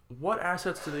 What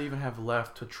assets do they even have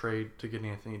left to trade to get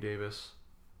Anthony Davis?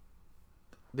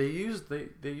 They used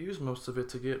most of it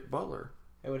to get Butler.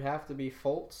 It would have to be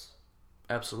Fultz.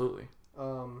 Absolutely.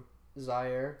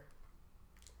 Zaire.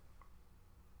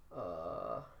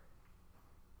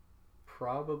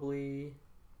 Probably.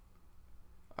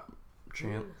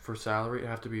 For salary, it'd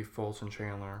have to be Fultz and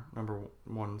Chandler, number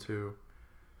 1 and 2.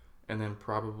 And then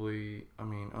probably, oh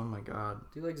my God.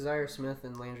 Do like Zaire Smith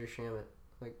and Landry Shamet,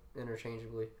 like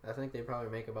interchangeably. I think they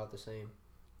probably make about the same.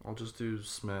 I'll just do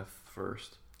Smith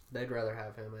first. They'd rather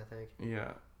have him, I think.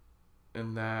 Yeah.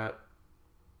 And that,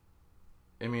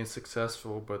 it's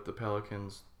successful, but the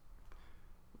Pelicans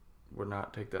would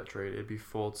not take that trade. It'd be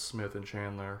Fultz, Smith, and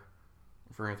Chandler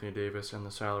for Anthony Davis, and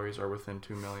the salaries are within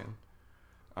 $2 million.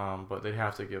 But they'd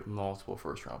have to give multiple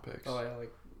first-round picks. Oh, yeah,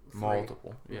 like 3.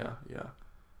 Multiple. Yeah.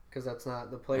 Because that's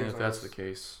not the players. And if that's the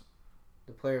case,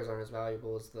 the players aren't as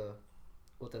valuable as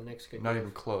what the Knicks could. Not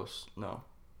even close. No.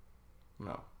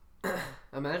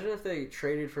 Imagine if they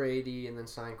traded for AD and then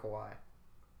signed Kawhi.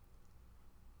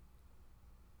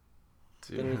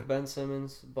 Dude. Then there's Ben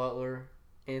Simmons, Butler,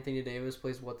 Anthony Davis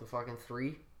plays the fucking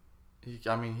 3. He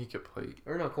could play.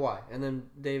 Or no, Kawhi, and then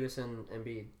Davis and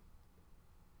Embiid.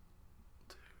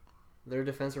 Dude. Their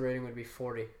defensive rating would be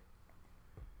 40.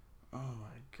 Oh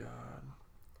my God.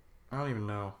 I don't even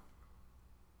know.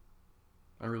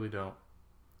 I really don't.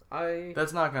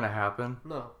 That's not gonna happen.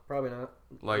 No, probably not.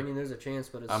 There's a chance,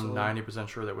 but it's. I'm 90%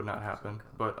 sure that would not happen.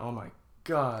 But oh my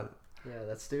God. Yeah,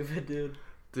 that's stupid, dude.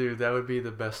 Dude, that would be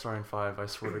the best starting 5. I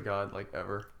swear to God,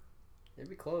 ever. It'd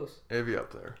be close. It'd be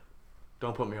up there.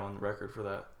 Don't put me on the record for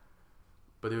that.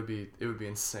 But it would be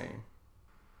insane.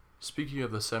 Speaking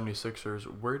of the 76ers,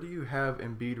 where do you have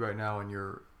Embiid right now in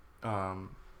your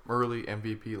early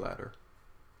MVP ladder?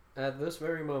 At this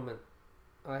very moment,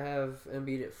 I have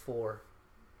Embiid at 4.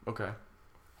 Okay.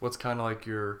 What's kind of like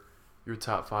your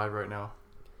top 5 right now?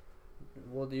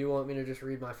 Well, do you want me to just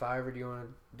read my 5, or do you want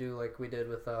to do like we did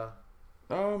with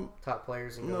top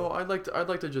players? And no, I'd like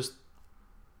to just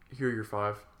hear your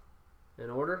 5. In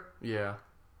order? Yeah.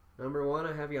 Number 1,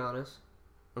 I have Giannis.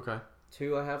 Okay.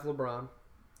 2, I have LeBron.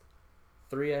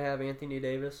 3, I have Anthony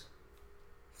Davis.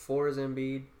 4 is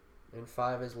Embiid, and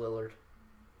 5 is Lillard.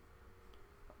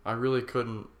 I really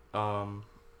couldn't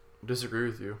disagree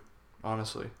with you,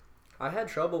 honestly. I had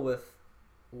trouble with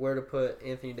where to put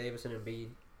Anthony Davis and Embiid.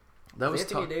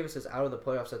 Anthony Davis is out of the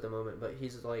playoffs at the moment, but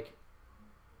he's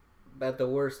at the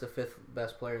worst, the 5th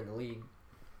best player in the league.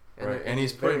 And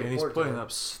he's putting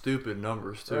up stupid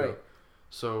numbers too. Right.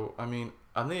 So I think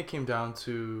it came down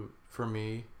to, for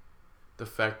me, the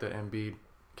fact that Embiid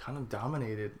kind of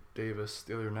dominated Davis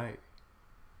the other night.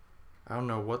 I don't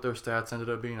know what their stats ended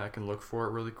up being. I can look for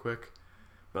it really quick,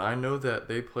 but I know that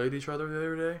they played each other the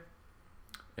other day,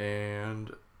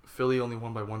 and Philly only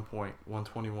won by 1 point,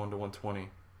 121-120.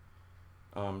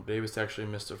 Davis actually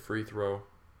missed a free throw.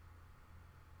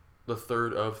 The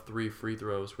third of 3 free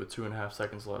throws with 2.5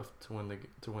 seconds left to win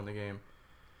the game.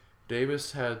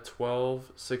 Davis had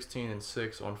 12, 16, and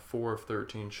 6 on 4 of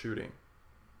 13 shooting,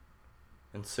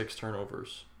 and 6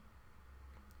 turnovers.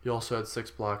 He also had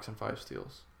 6 blocks and 5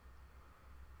 steals.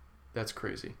 That's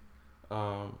crazy.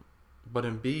 But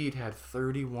Embiid had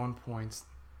 31 points,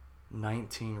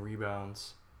 19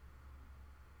 rebounds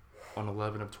on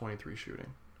 11 of 23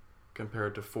 shooting,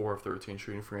 compared to 4 of 13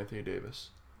 shooting for Anthony Davis.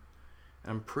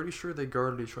 I'm pretty sure they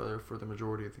guarded each other for the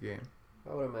majority of the game.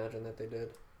 I would imagine that they did.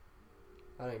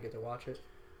 I didn't get to watch it.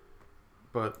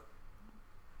 But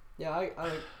yeah,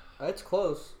 it's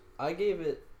close. I gave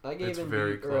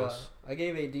very close. I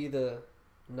gave AD the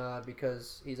nod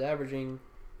because he's averaging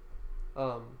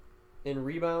In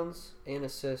rebounds and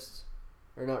assists,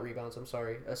 or not rebounds, I'm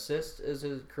sorry. Assists is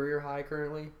his career high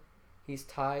currently. He's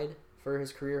tied for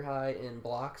his career high in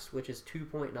blocks, which is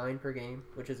 2.9 per game,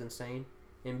 which is insane.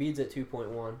 Embiid's at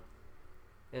 2.1.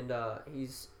 And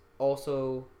he's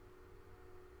also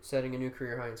setting a new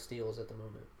career high in steals at the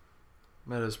moment.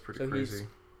 That is pretty crazy.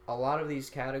 A lot of these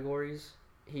categories,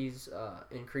 he's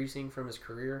increasing from his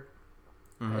career.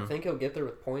 Mm-hmm. I think he'll get there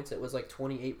with points. It was like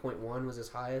 28.1 was his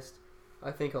highest.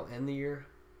 I think he'll end the year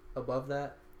above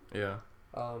that. Yeah.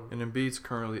 And Embiid's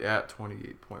currently at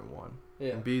 28.1.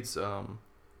 Yeah. Embiid's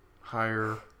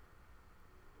higher.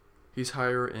 He's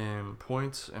higher in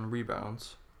points and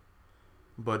rebounds,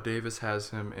 but Davis has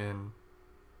him in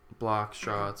block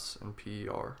shots and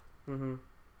PER. Mm-hmm.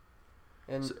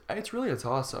 And so it's really a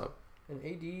toss-up. And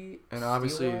AD, and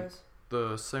obviously steal-wise,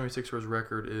 the 76ers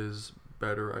record is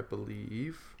better, I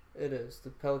believe. it is. The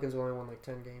Pelicans only won like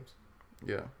 10 games.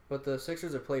 Yeah. But the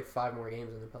Sixers have played 5 more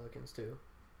games than the Pelicans too.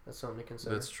 That's something to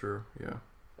consider. That's true.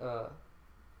 Yeah.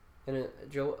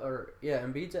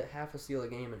 Embiid's at half a steal a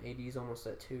game, and AD's almost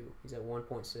at 2. He's at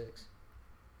 1.6.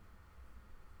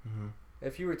 Mm-hmm.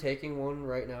 If you were taking one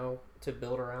right now to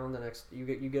build around the next, you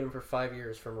get him for 5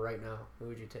 years from right now. Who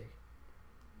would you take?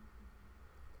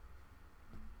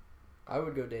 I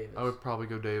would go Davis. I would probably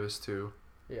go Davis too.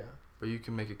 Yeah. But you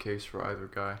can make a case for either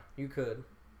guy. You could.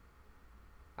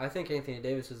 I think Anthony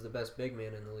Davis is the best big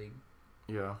man in the league.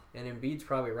 Yeah. And Embiid's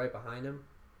probably right behind him.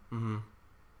 Mm-hmm.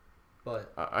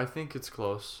 But I think it's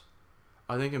close.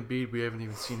 I think Embiid, we haven't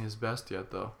even seen his best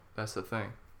yet, though. That's the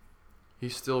thing.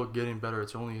 He's still getting better.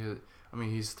 It's only his... I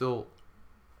mean, he's still...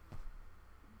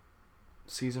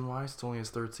 Season-wise, it's only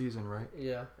his 3rd season, right?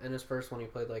 Yeah, and his first one he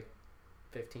played like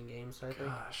 15 games, I think.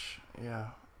 Gosh, yeah.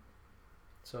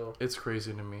 So it's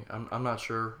crazy to me. I'm not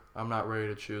sure. I'm not ready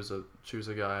to choose a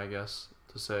guy, I guess,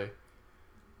 to say.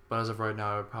 But as of right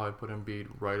now, I would probably put Embiid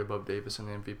right above Davis in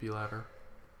the MVP ladder.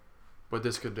 But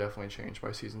this could definitely change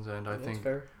by season's end. I think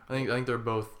they're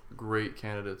both great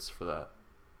candidates for that.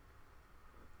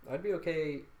 I'd be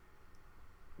okay,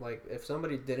 like, if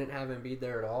somebody didn't have Embiid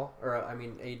there at all, or I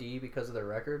mean AD because of their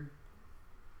record.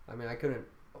 I mean, I couldn't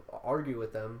argue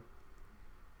with them.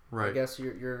 Right. I guess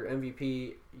your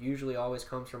MVP usually always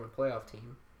comes from a playoff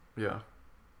team. Yeah.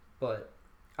 But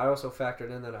I also factored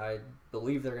in that I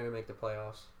believe they're going to make the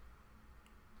playoffs.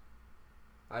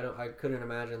 I couldn't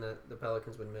imagine that the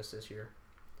Pelicans would miss this year,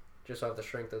 just off the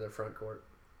strength of their front court.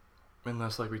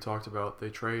 Unless, like we talked about, they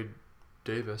trade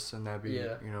Davis, and that'd be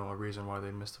Yeah. a reason why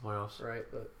they'd miss the playoffs. Right,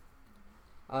 but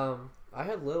I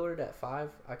had Lillard at 5.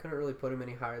 I couldn't really put him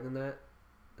any higher than that.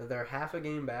 They're half a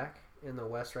game back in the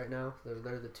West right now.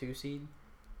 They're the 2 seed.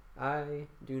 I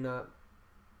do not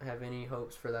have any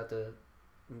hopes for that to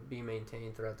be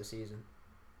maintained throughout the season.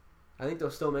 I think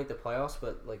they'll still make the playoffs,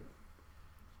 but like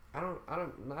I'm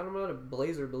not a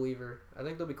Blazer believer. I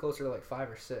think they'll be closer to like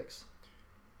 5 or 6.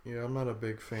 Yeah, I'm not a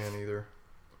big fan either.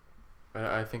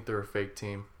 I think they're a fake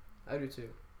team. I do too.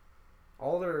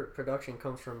 All their production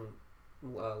comes from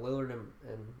Lillard and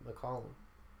McCollum.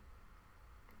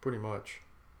 Pretty much.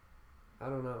 I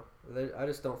don't know. I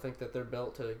just don't think that they're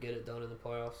built to get it done in the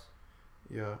playoffs.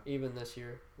 Yeah. Even this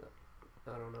year.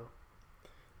 I don't know.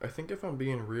 I think if I'm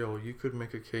being real, you could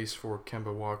make a case for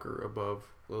Kemba Walker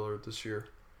above Lillard this year.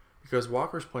 Because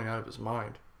Walker's playing out of his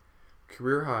mind.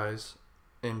 Career highs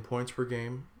in points per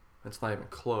game. It's not even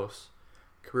close.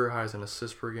 Career highs in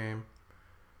assists per game.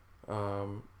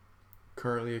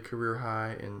 Currently a career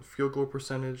high in field goal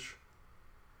percentage.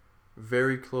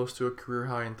 Very close to a career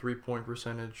high in 3-point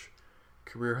percentage.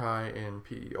 Career high in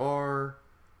PER.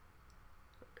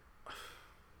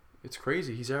 It's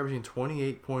crazy. He's averaging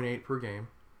 28.8 per game.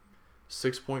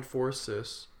 6.4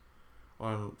 assists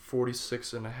on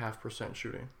 46.5%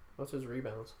 shooting. What's his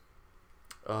rebounds?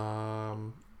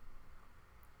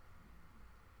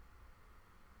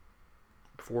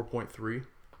 4.3.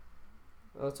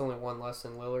 Well, that's only one less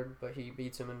than Lillard, but he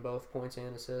beats him in both points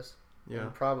and assists. Yeah.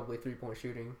 And probably 3-point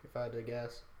shooting, if I had to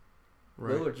guess.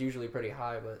 Right. Lillard's usually pretty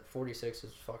high, but 46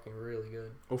 is fucking really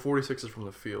good. Well, 46 is from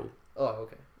the field. Oh,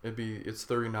 okay. It's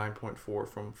 39.4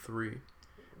 from 3,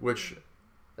 which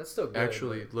that's still good.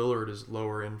 Actually, Lillard is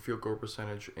lower in field goal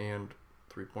percentage and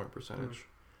 3-point percentage,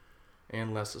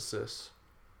 and less assists.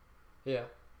 Yeah.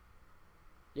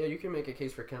 Yeah, you can make a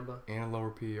case for Kemba. And lower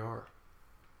PER.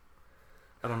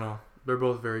 I don't know. They're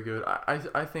both very good.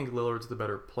 I think Lillard's the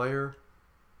better player.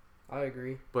 I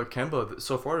agree. But Kemba,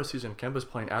 so far this season, Kemba's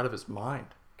playing out of his mind.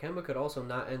 Kemba could also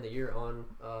not end the year on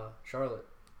Charlotte.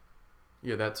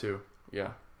 Yeah, that too.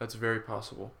 Yeah, that's very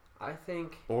possible. I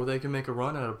think... Or they can make a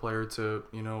run at a player to,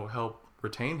 help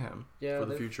retain him for the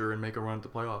they've- future and make a run at the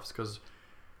playoffs. Because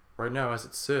right now, as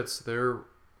it sits, they're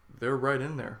right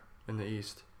in there in the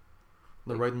East.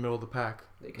 They're right in the middle of the pack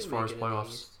as far as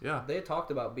playoffs. Yeah. They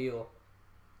talked about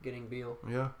getting Beal.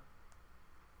 Yeah.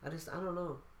 I don't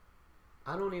know.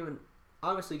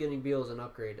 Obviously getting Beal is an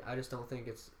upgrade. I just don't think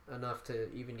it's enough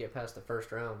to even get past the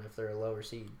first round if they're a lower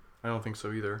seed. I don't think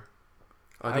so either.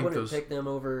 I wouldn't pick them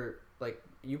over, like,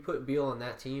 you put Beal on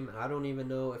that team, and I don't even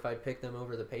know if I'd pick them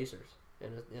over the Pacers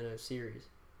in a series.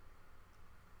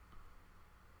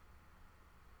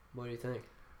 What do you think?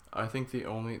 I think I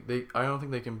don't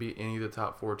think they can beat any of the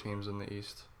top 4 teams in the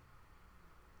East.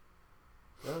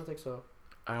 I don't think so.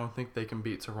 I don't think they can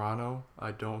beat Toronto.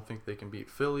 I don't think they can beat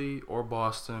Philly or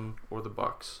Boston or the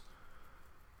Bucks.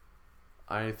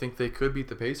 I think they could beat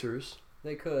the Pacers.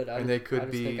 They could. I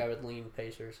just think I would lean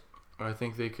Pacers. I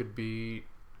think they could beat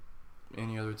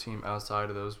any other team outside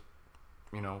of those,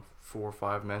 4 or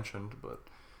 5 mentioned. But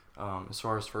as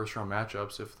far as first round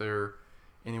matchups, if they're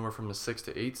anywhere from the 6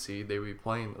 to 8 seed, they would be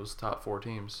playing those top 4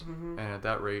 teams. Mm-hmm. And at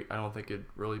that rate, I don't think it'd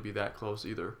really be that close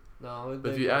either. No.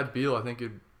 But if you add Beal, I think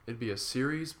it'd be a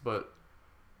series, but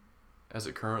as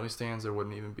it currently stands, it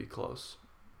wouldn't even be close.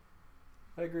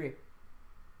 I agree.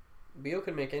 Beal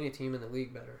can make any team in the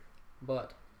league better,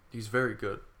 but he's very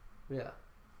good. Yeah.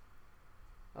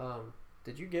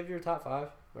 Did you give your top 5?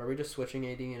 Or are we just switching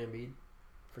AD and Embiid?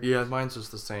 Yeah, mine's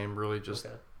just the same. Really, just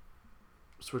okay.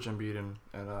 Switch Embiid and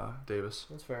Davis.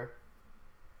 That's fair.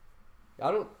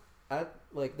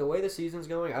 Like the way the season's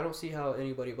going, I don't see how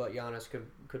anybody but Giannis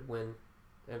could win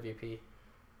MVP.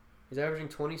 He's averaging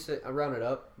 26. I rounded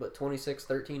up, but 26,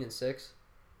 13, and 6.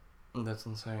 That's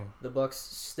insane. The Bucks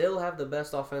still have the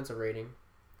best offensive rating.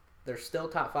 They're still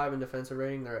top 5 in defensive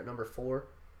rating. They're at number 4,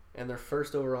 and they're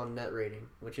first overall net rating.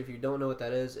 Which, if you don't know what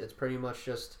that is, it's pretty much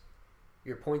just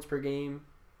your points per game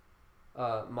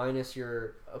minus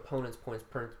your opponent's points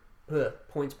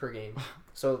per game.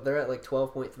 So they're at like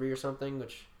 12.3 or something,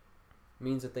 which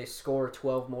means that they score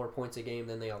 12 more points a game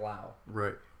than they allow.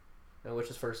 Right. Which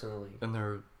is first in the league.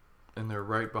 And they're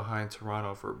right behind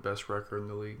Toronto for best record in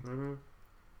the league. Mm-hmm.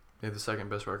 They have the second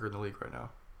best record in the league right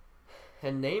now.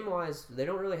 And name-wise, they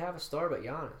don't really have a star but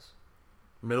Giannis.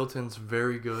 Middleton's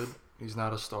very good. He's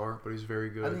not a star, but he's very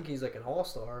good. I think he's like an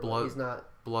all-star, but he's not.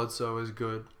 Bledsoe is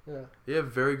good. Yeah. They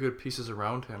have very good pieces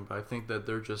around him, but I think that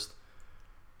they're just,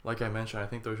 like I mentioned, I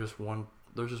think they're just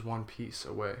one piece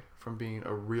away from being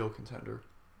a real contender.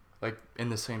 Like, in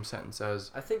the same sentence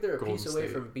as I think they're a Golden piece away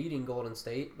State. from beating Golden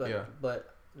State,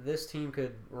 but this team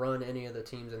could run any of the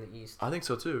teams in the East. I think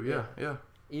so too. Yeah.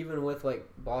 Even with like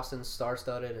Boston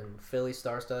star-studded and Philly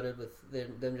star-studded with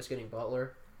them just getting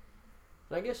Butler.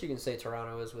 And I guess you can say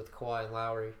Toronto is with Kawhi and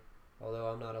Lowry, although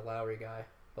I'm not a Lowry guy.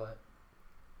 But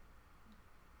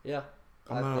yeah,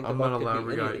 I'm not a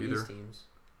Lowry guy either. East teams.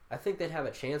 I think they'd have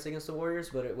a chance against the Warriors,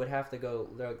 but it would have to go.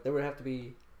 There would have to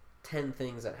be 10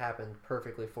 things that happened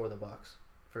perfectly for the Bucks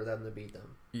for them to beat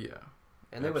them. Yeah.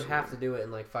 And they would have to do it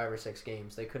in like 5 or 6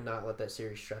 games. They could not let that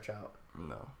series stretch out.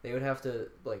 No. They would have to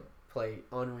like play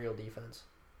unreal defense.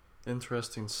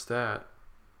 Interesting stat.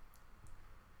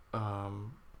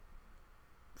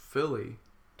 Philly,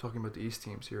 talking about the East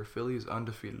teams here, Philly is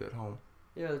undefeated at home.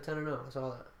 Yeah, they're 10-0. I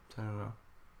saw that. 10-0.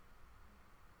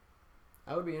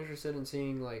 I would be interested in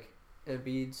seeing like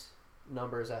Embiid's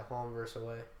numbers at home versus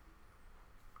away.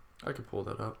 I could pull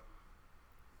that up.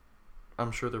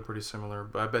 I'm sure they're pretty similar,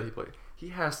 but I bet he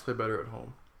has to play better at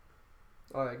home.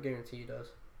 Oh, I guarantee he does.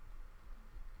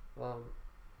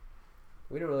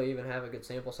 We don't really even have a good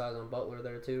sample size on Butler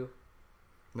there too.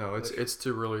 No, it's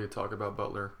too early to talk about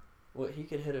Butler. Well, he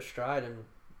could hit a stride and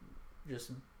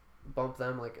just bump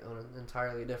them like on an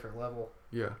entirely different level.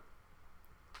 Yeah.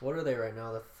 What are they right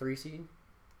now? The 3 seed?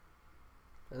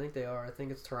 I think they are. I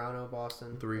think it's Toronto,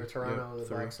 Boston, 3. or Toronto, the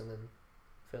 3. Bucks, and then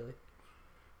Philly.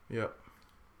 Yep.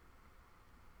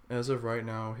 As of right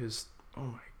now, oh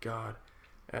my God,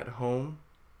 at home,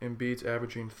 Embiid's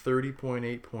averaging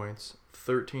 30.8 points,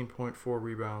 13.4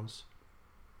 rebounds,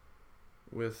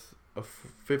 with a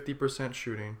 50%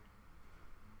 shooting.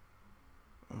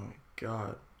 Oh my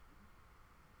God.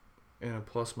 And a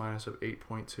plus minus of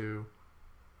 8.2.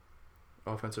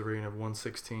 Offensive rating of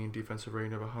 116, defensive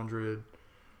rating of 100.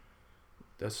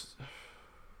 It's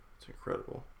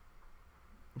incredible.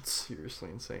 It's seriously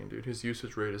insane, dude. His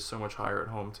usage rate is so much higher at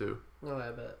home too. Oh,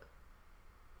 I bet.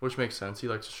 Which makes sense. He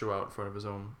likes to show out in front of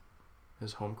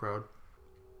his home crowd.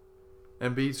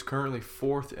 Embiid's currently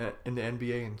 4th in the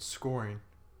NBA in scoring.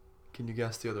 Can you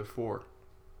guess the other 4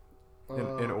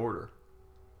 in order?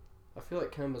 I feel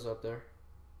like Kemba's up there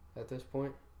at this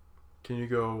point. Can you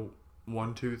go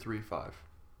 1, 2, 3, 5?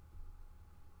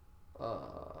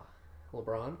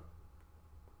 LeBron.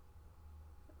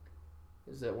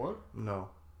 Is that one? No.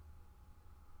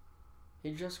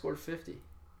 He just scored 50.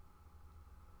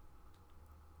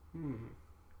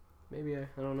 Maybe I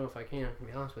don't know if I can, to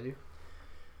be honest with you.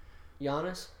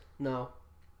 Giannis? No.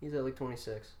 He's at like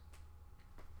 26.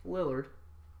 Lillard?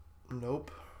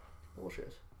 Nope.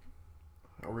 Bullshit.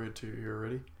 I'll read it to you here.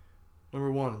 Ready?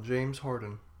 Number 1, James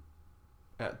Harden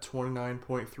at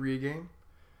 29.3 a game.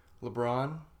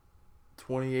 LeBron,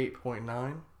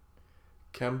 28.9.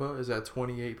 Kemba is at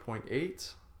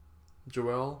 28.8.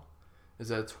 Joel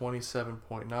is at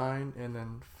 27.9. And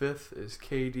then 5th is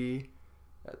KD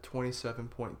at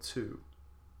 27.2.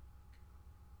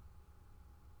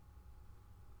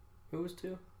 Who was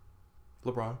 2?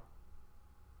 LeBron.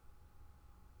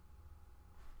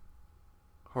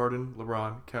 Harden,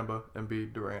 LeBron, Kemba,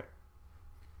 Embiid, Durant.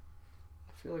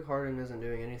 I feel like Harden isn't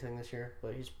doing anything this year,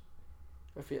 but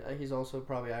I feel he's also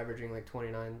probably averaging like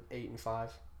 29, 8, and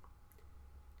 5.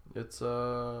 It's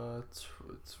wow,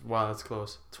 that's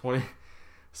close.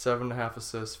 27.5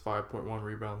 assists, 5.1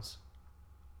 rebounds.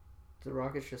 The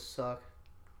Rockets just suck.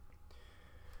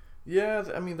 Yeah,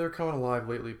 I mean they're coming alive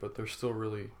lately, but they're still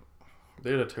really.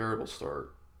 They had a terrible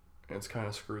start, and it's kind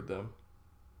of screwed them.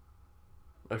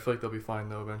 I feel like they'll be fine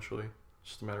though eventually.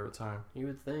 Just a matter of time. You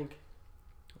would think.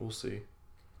 We'll see.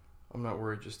 I'm not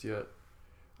worried just yet.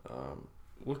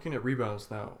 Looking at rebounds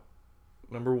now.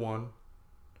 Number 1,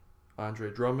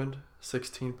 Andre Drummond,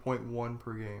 16.1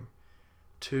 per game.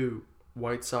 2,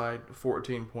 Whiteside,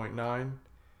 14.9.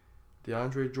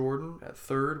 DeAndre Jordan at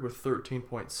 3rd with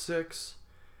 13.6.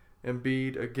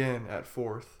 Embiid again at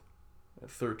 4th at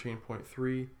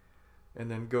 13.3. And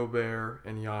then Gobert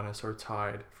and Giannis are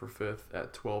tied for 5th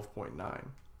at 12.9.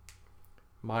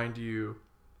 Mind you,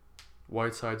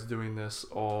 Whiteside's doing this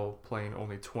all playing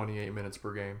only 28 minutes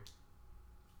per game.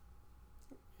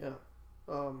 Yeah.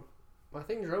 I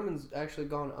think Drummond's actually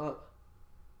gone up.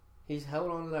 He's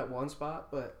held on to that one spot,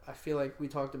 but I feel like we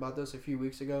talked about this a few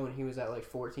weeks ago and he was at like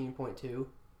 14.2.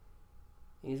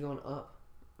 He's gone up.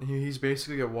 He's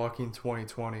basically a walking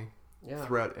 2020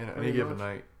 threat in any given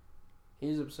night.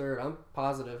 He's absurd. I'm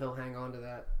positive he'll hang on to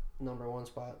that number 1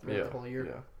 spot throughout the whole year.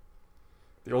 Yeah.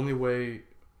 The only way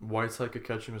Whiteside could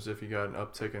catch him is if he got an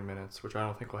uptick in minutes, which I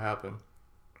don't think will happen.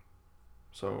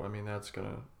 So, I mean, that's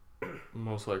going to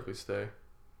most likely stay.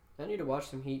 I need to watch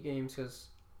some Heat games because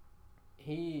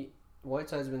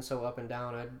Whiteside's been so up and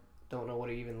down, I don't know what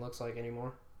he even looks like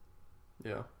anymore.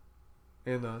 Yeah.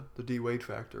 And the D-Wade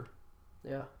factor.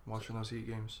 Yeah. Watching those Heat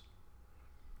games.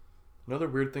 Another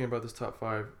weird thing about this top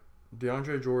 5,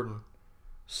 DeAndre Jordan,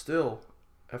 still,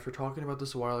 after talking about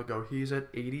this a while ago, he's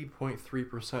at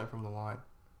 80.3% from the line.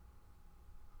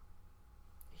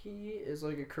 He is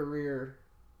like a career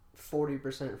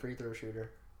 40% free throw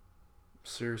shooter.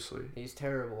 Seriously. He's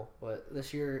terrible, but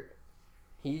this year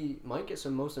he might get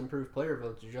some most improved player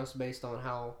votes just based on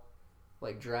how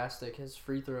like drastic his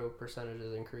free throw percentage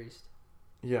has increased.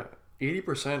 Yeah,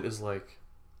 80% is like...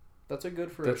 That's a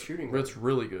good for a shooting. That's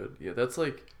really good. Yeah, that's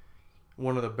like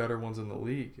one of the better ones in the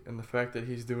league. And the fact that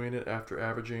he's doing it after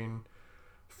averaging,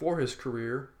 for his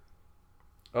career,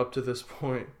 up to this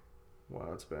point, wow,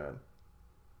 that's bad.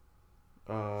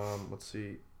 Let's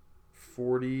see,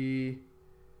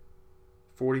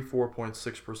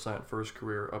 44.6% for his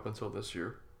career up until this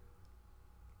year.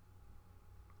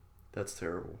 That's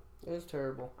terrible. It is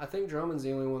terrible. I think Drummond's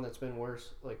the only one that's been worse,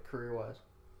 like career-wise.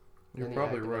 You're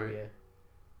probably right.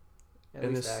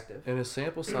 At least active. And his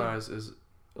sample size is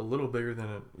a little bigger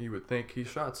than you would think. He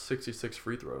shot 66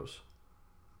 free throws.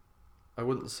 I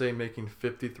wouldn't say making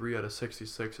 53 out of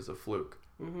 66 is a fluke.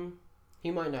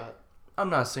 He might not. I'm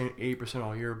not saying 80%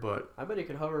 all year, but... I bet he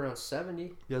could hover around 70. Yeah,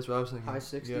 that's what I was thinking. High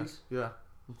 60s. Yeah.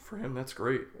 For him, that's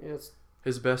great. Yeah,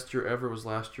 his best year ever was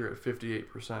last year at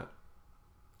 58%.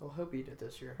 I'll hope he did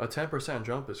this year. A 10%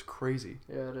 jump is crazy.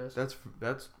 Yeah, it is.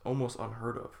 That's almost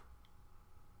unheard of.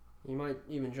 You might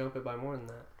even jump it by more than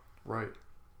that. Right.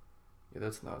 Yeah,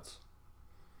 that's nuts.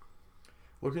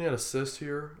 Looking at assists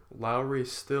here,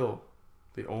 Lowry's still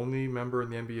the only member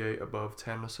in the NBA above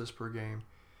 10 assists per game.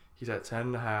 He's at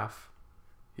 10.5.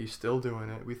 He's still doing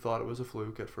it. We thought it was a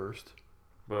fluke at first.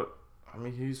 But, I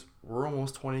mean, we're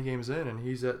almost 20 games in, and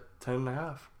he's at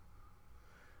 10.5.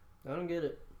 I don't get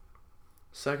it.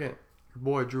 Second, your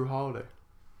boy Drew Holiday.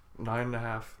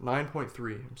 9.5.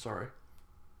 9.3, I'm sorry.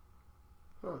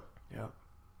 Huh. Yeah.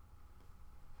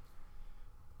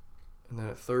 And then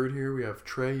at third here, we have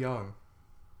Trae Young.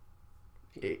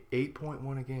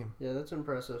 8.1 a game. Yeah, that's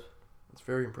impressive. It's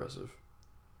very impressive.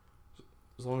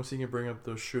 As long as he can bring up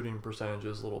those shooting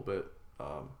percentages a little bit,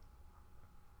 I'll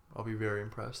be very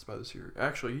impressed by this year.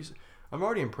 Actually, I'm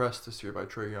already impressed this year by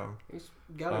Trae Young. He's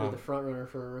got to be the front runner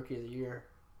for a Rookie of the Year.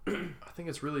 I think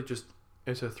it's really just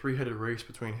it's a three-headed race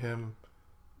between him,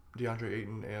 DeAndre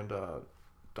Ayton, and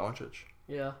Doncic.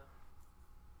 Yeah.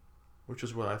 Which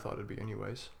is what I thought it'd be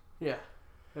anyways. Yeah.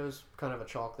 It was kind of a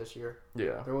chalk this year.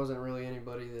 Yeah. There wasn't really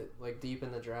anybody that, like, deep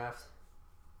in the draft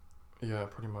Yeah,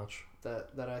 pretty much.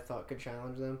 that I thought could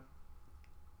challenge them.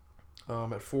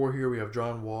 At 4 here, we have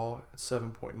John Wall at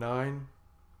 7.9.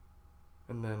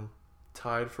 And then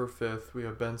tied for 5th, we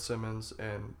have Ben Simmons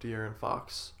and De'Aaron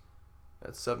Fox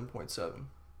at 7.7.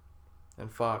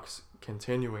 And Fox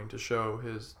continuing to show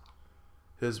his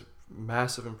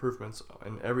massive improvements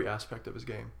in every aspect of his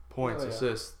game. Points,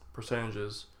 assists,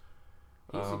 percentages.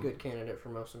 He's a good candidate for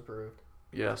most improved.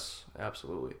 Yes,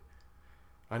 absolutely.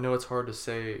 I know it's hard to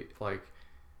say, like,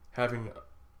 having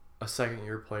a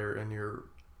second-year player in your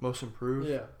most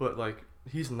improved, but, like,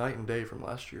 he's night and day from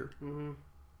last year. Mm-hmm.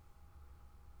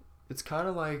 It's kind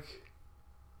of like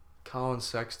Colin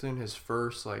Sexton, his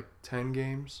first, like, 10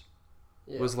 games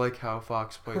was like how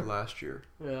Fox played last year.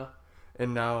 Yeah.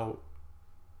 And now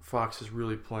Fox is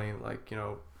really playing, like, you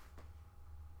know,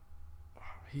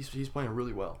 he's playing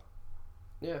really well.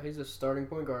 Yeah, he's a starting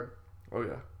point guard. Oh,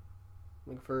 yeah.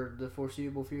 Like, for the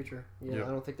foreseeable future. Yeah, Yep. I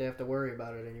don't think they have to worry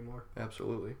about it anymore.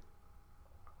 Absolutely.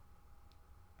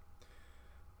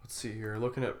 Let's see here.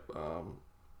 Looking at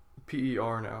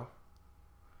PER now.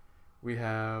 We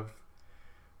have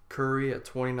Curry at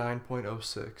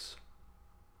 29.06.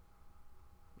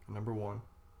 Number 1.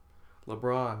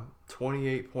 LeBron,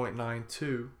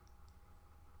 28.92.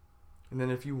 And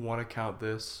then if you want to count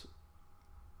this,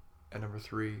 at number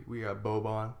 3, we got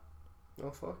Boban.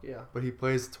 Oh, fuck yeah. But he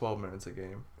plays 12 minutes a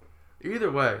game. Either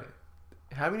way,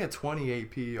 having a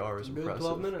 28 PER is Good impressive.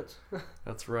 12 minutes.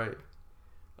 That's right.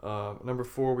 Number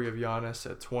 4, we have Giannis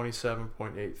at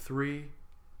 27.83.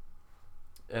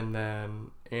 And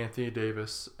then Anthony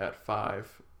Davis at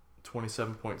 5,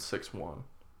 27.61.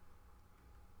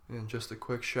 And just a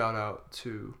quick shout out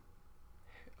to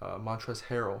Montrezl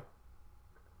Harrell,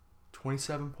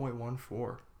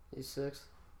 27.14. He's 6th.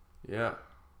 Yeah.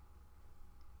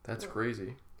 That's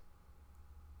crazy.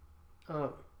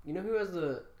 You know who has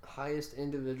the highest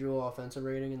individual offensive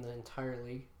rating in the entire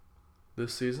league?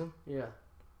 This season? Yeah.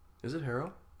 Is it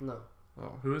Harrell? No.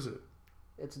 Oh, who is it?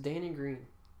 It's Danny Green.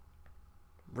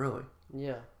 Really?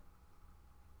 Yeah.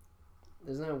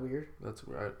 Isn't that weird? That's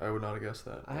I would not have guessed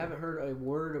that. I haven't heard a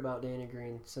word about Danny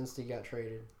Green since he got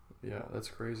traded. Yeah, that's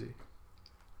crazy.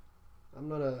 I'm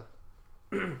not a...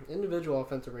 individual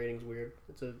offensive rating's weird.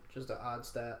 It's just an odd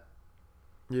stat.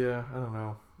 Yeah, I don't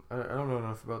know. I don't know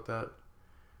enough about that.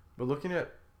 But looking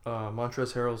at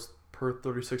Montrezl Harrell's per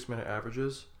 36-minute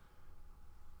averages,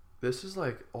 this is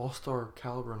like all-star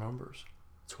caliber numbers.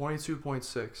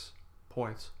 22.6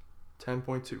 points,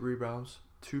 10.2 rebounds,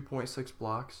 2.6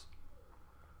 blocks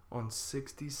on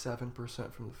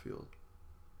 67% from the field.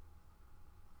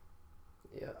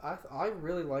 Yeah, I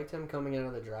really liked him coming out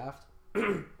of the draft.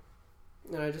 And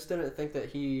I just didn't think that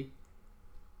he,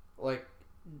 like,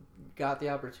 got the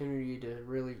opportunity to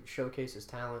really showcase his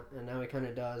talent, and now he kind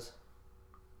of does.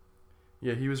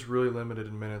 Yeah, he was really limited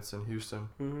in minutes in Houston.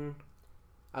 Mm-hmm.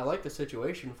 I like the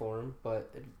situation for him,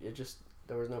 but it just,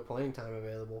 there was no playing time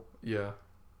available. Yeah,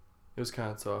 it was kind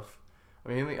of tough. I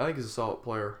mean, I think he's a solid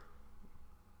player.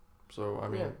 So, I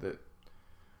mean,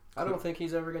 I don't think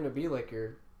he's ever going to be like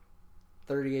your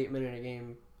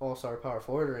 38-minute-a-game all-star power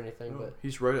forward or anything, but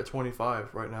he's right at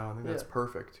 25 right now. I think that's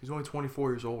perfect. He's only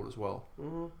 24 years old as well.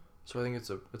 Mm-hmm. So I think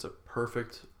it's a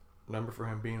perfect number for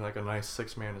him. Being like a nice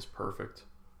 6-man is perfect.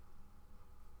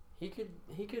 He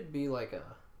could be like a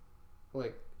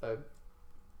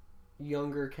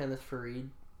younger Kenneth Faried,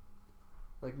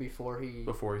 like before he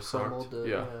sucked.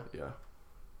 Yeah.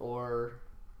 Or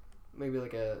maybe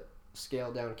like a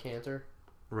scaled down Cantor.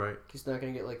 Right. He's not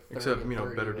gonna get like 30 except and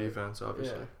 30, better defense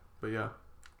obviously. Yeah. But yeah.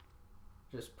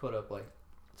 Just put up like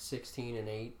 16 and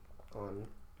 8 on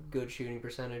good shooting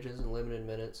percentages and limited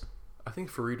minutes. I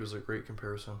think Faried was a great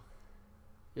comparison.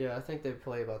 Yeah, I think they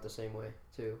play about the same way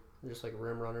too. They're just like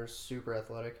rim runners, super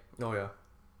athletic. Oh yeah.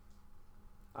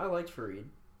 I liked Faried.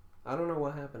 I don't know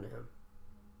what happened to him.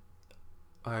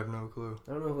 I have no clue.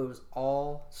 I don't know if it was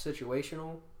all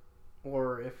situational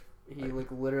or if he like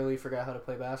literally forgot how to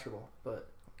play basketball, but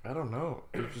I don't know.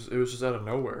 It was just out of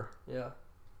nowhere. Yeah.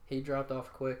 He dropped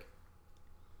off quick.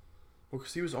 Well,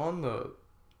 because he was on the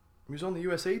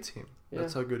USA team. Yeah.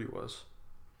 That's how good he was.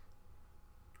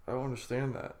 I don't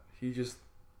understand that. He just...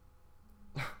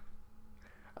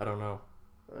 I don't know.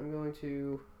 I'm going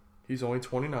to... He's only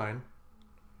 29.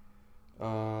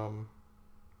 For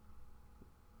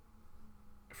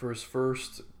his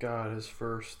first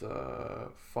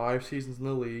 5 seasons in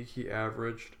the league, he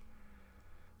averaged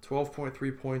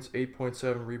 12.3 points,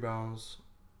 8.7 rebounds,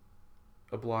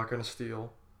 a block and a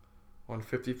steal on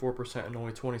 54% in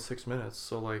only 26 minutes.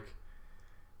 So, like,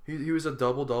 he was a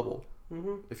double-double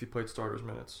if he played starters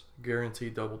minutes.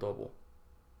 Guaranteed double-double.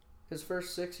 His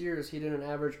first 6 years, he did an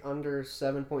average under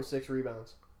 7.6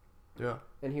 rebounds. Yeah.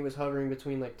 And he was hovering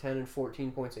between, like, 10 and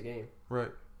 14 points a game.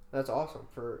 Right. That's awesome.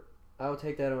 I would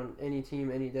take that on any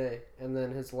team, any day. And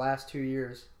then his last 2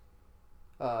 years,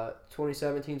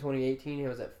 2017, 2018, he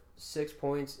was at 6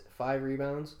 points, 5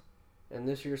 rebounds. And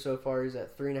this year so far, he's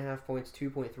at 3.5 points,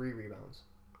 2.3 rebounds.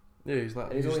 Yeah, he's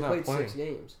not. And he's only not played playing. 6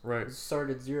 games. Right. He's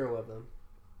started 0 of them.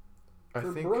 I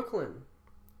For think Brooklyn.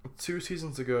 2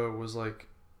 seasons ago was like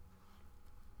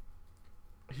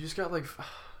he just got like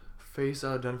phased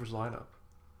out of Denver's lineup,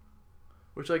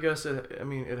 which I guess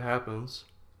it happens.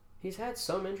 He's had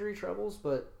some injury troubles,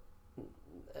 but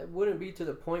it wouldn't be to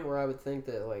the point where I would think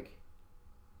that, like,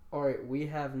 all right, we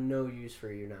have no use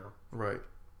for you now. Right.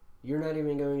 You're not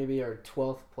even going to be our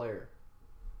 12th player.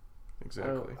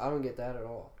 Exactly. I don't get that at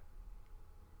all.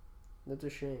 That's a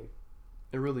shame.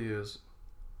 It really is.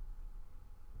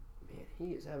 Man,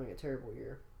 he is having a terrible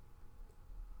year.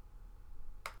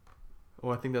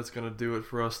 Well, I think that's going to do it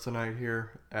for us tonight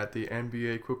here at the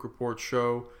NBA Quick Report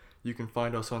Show. You can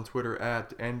find us on Twitter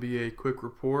at NBA Quick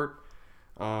Report.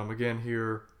 Again,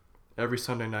 here every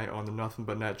Sunday night on the Nothing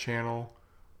But Net channel,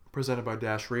 presented by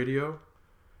Dash Radio.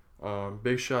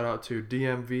 Big shout out to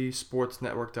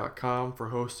DMVSportsNetwork.com for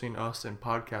hosting us in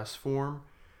podcast form.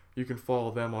 You can follow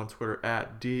them on Twitter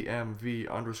at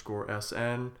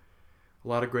DMV_SN. A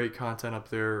lot of great content up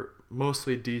there,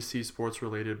 mostly DC sports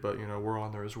related, but we're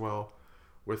on there as well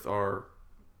with our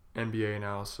NBA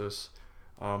analysis.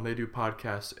 They do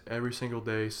podcasts every single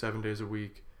day, 7 days a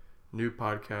week, new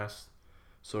podcasts.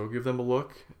 So give them a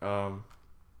look.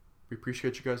 We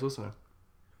appreciate you guys listening.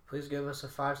 Please give us a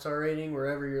 5-star rating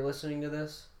wherever you're listening to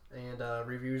this, and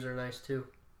reviews are nice too.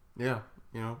 Yeah,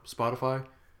 Spotify,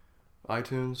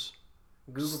 iTunes,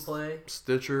 Google Play,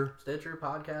 Stitcher,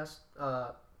 Podcast,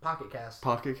 Pocket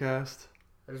Cast.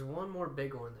 There's one more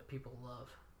big one that people love.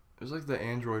 There's like the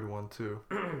Android one too.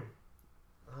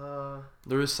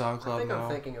 There is SoundCloud I think now. I'm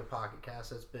thinking of Pocket Cast.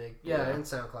 That's big. Yeah, and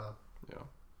SoundCloud. Yeah.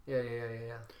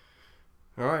 Yeah.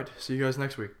 All right. See you guys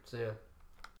next week. See ya.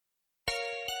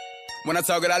 When I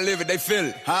talk it, I live it, they feel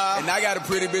it. And I got a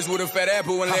pretty bitch with a fat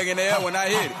apple, one leg in the air when I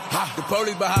hit it. The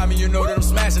police behind me, you know that I'm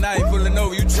smashing. I ain't pulling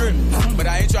over, you tripping. But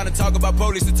I ain't trying to talk about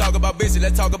police to talk about bitches.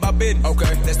 Let's talk about business.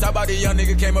 Okay. Let's talk about the young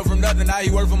nigga came up from nothing. Now he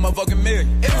worth a motherfucking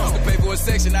million. Used to pay for a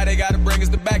section, now they gotta bring us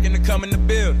the back and to come in the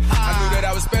build. I knew that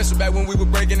I was special back when we were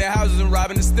breaking their houses and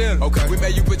robbing the stealing. Okay. We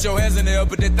made you put your hands in there,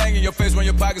 put that thing in your face when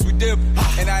your pockets we dip.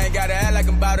 And I ain't gotta act like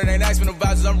I'm about it, ain't asking no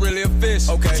vouchers, I'm really a fish.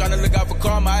 Okay. Trying to look out for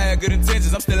karma, I had good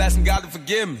intentions, I'm still asking God to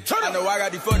forgive me. I know I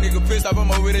got these fuck niggas pissed off,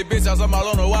 I'm over their bitch house, I'm all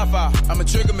on the Wi-Fi. I'ma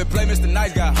trick him and play Mr.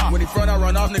 Nice Guy. When he front, I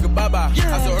run off, nigga, bye-bye.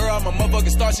 Yeah. I told her I'm a motherfucking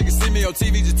star, she can see me on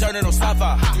TV, just turning on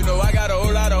sci-fi. You know I got a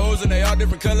whole lot of hoes and they all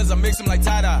different colors, I mix them like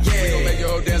tie-dye. Yeah. We gon' make your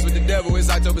whole dance with the devil, it's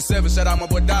October 7th, shout out my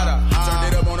boy Dada.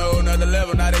 Turned it up on a whole nother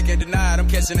level, now they can't deny it, I'm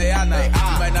catching AI now.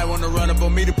 You might not wanna run up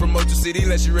on me to promote your CD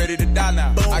unless you ready to die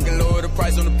now. Boom. I can lower the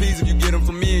price on the P's if you get them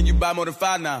from me and you buy more than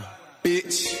 5 now.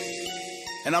 Bitch.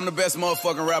 And I'm the best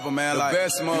motherfucking rapper, man. The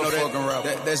best motherfucking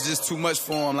rapper. That's just too much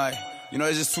for him. Like,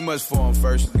 it's just too much for him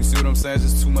first. You see what I'm saying? It's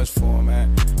just too much for him,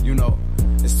 man.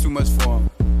 It's too much for him.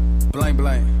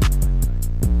 Blank.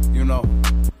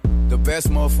 The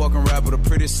best motherfucking rapper, the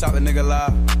prettiest solid nigga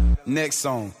alive. Next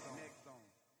song.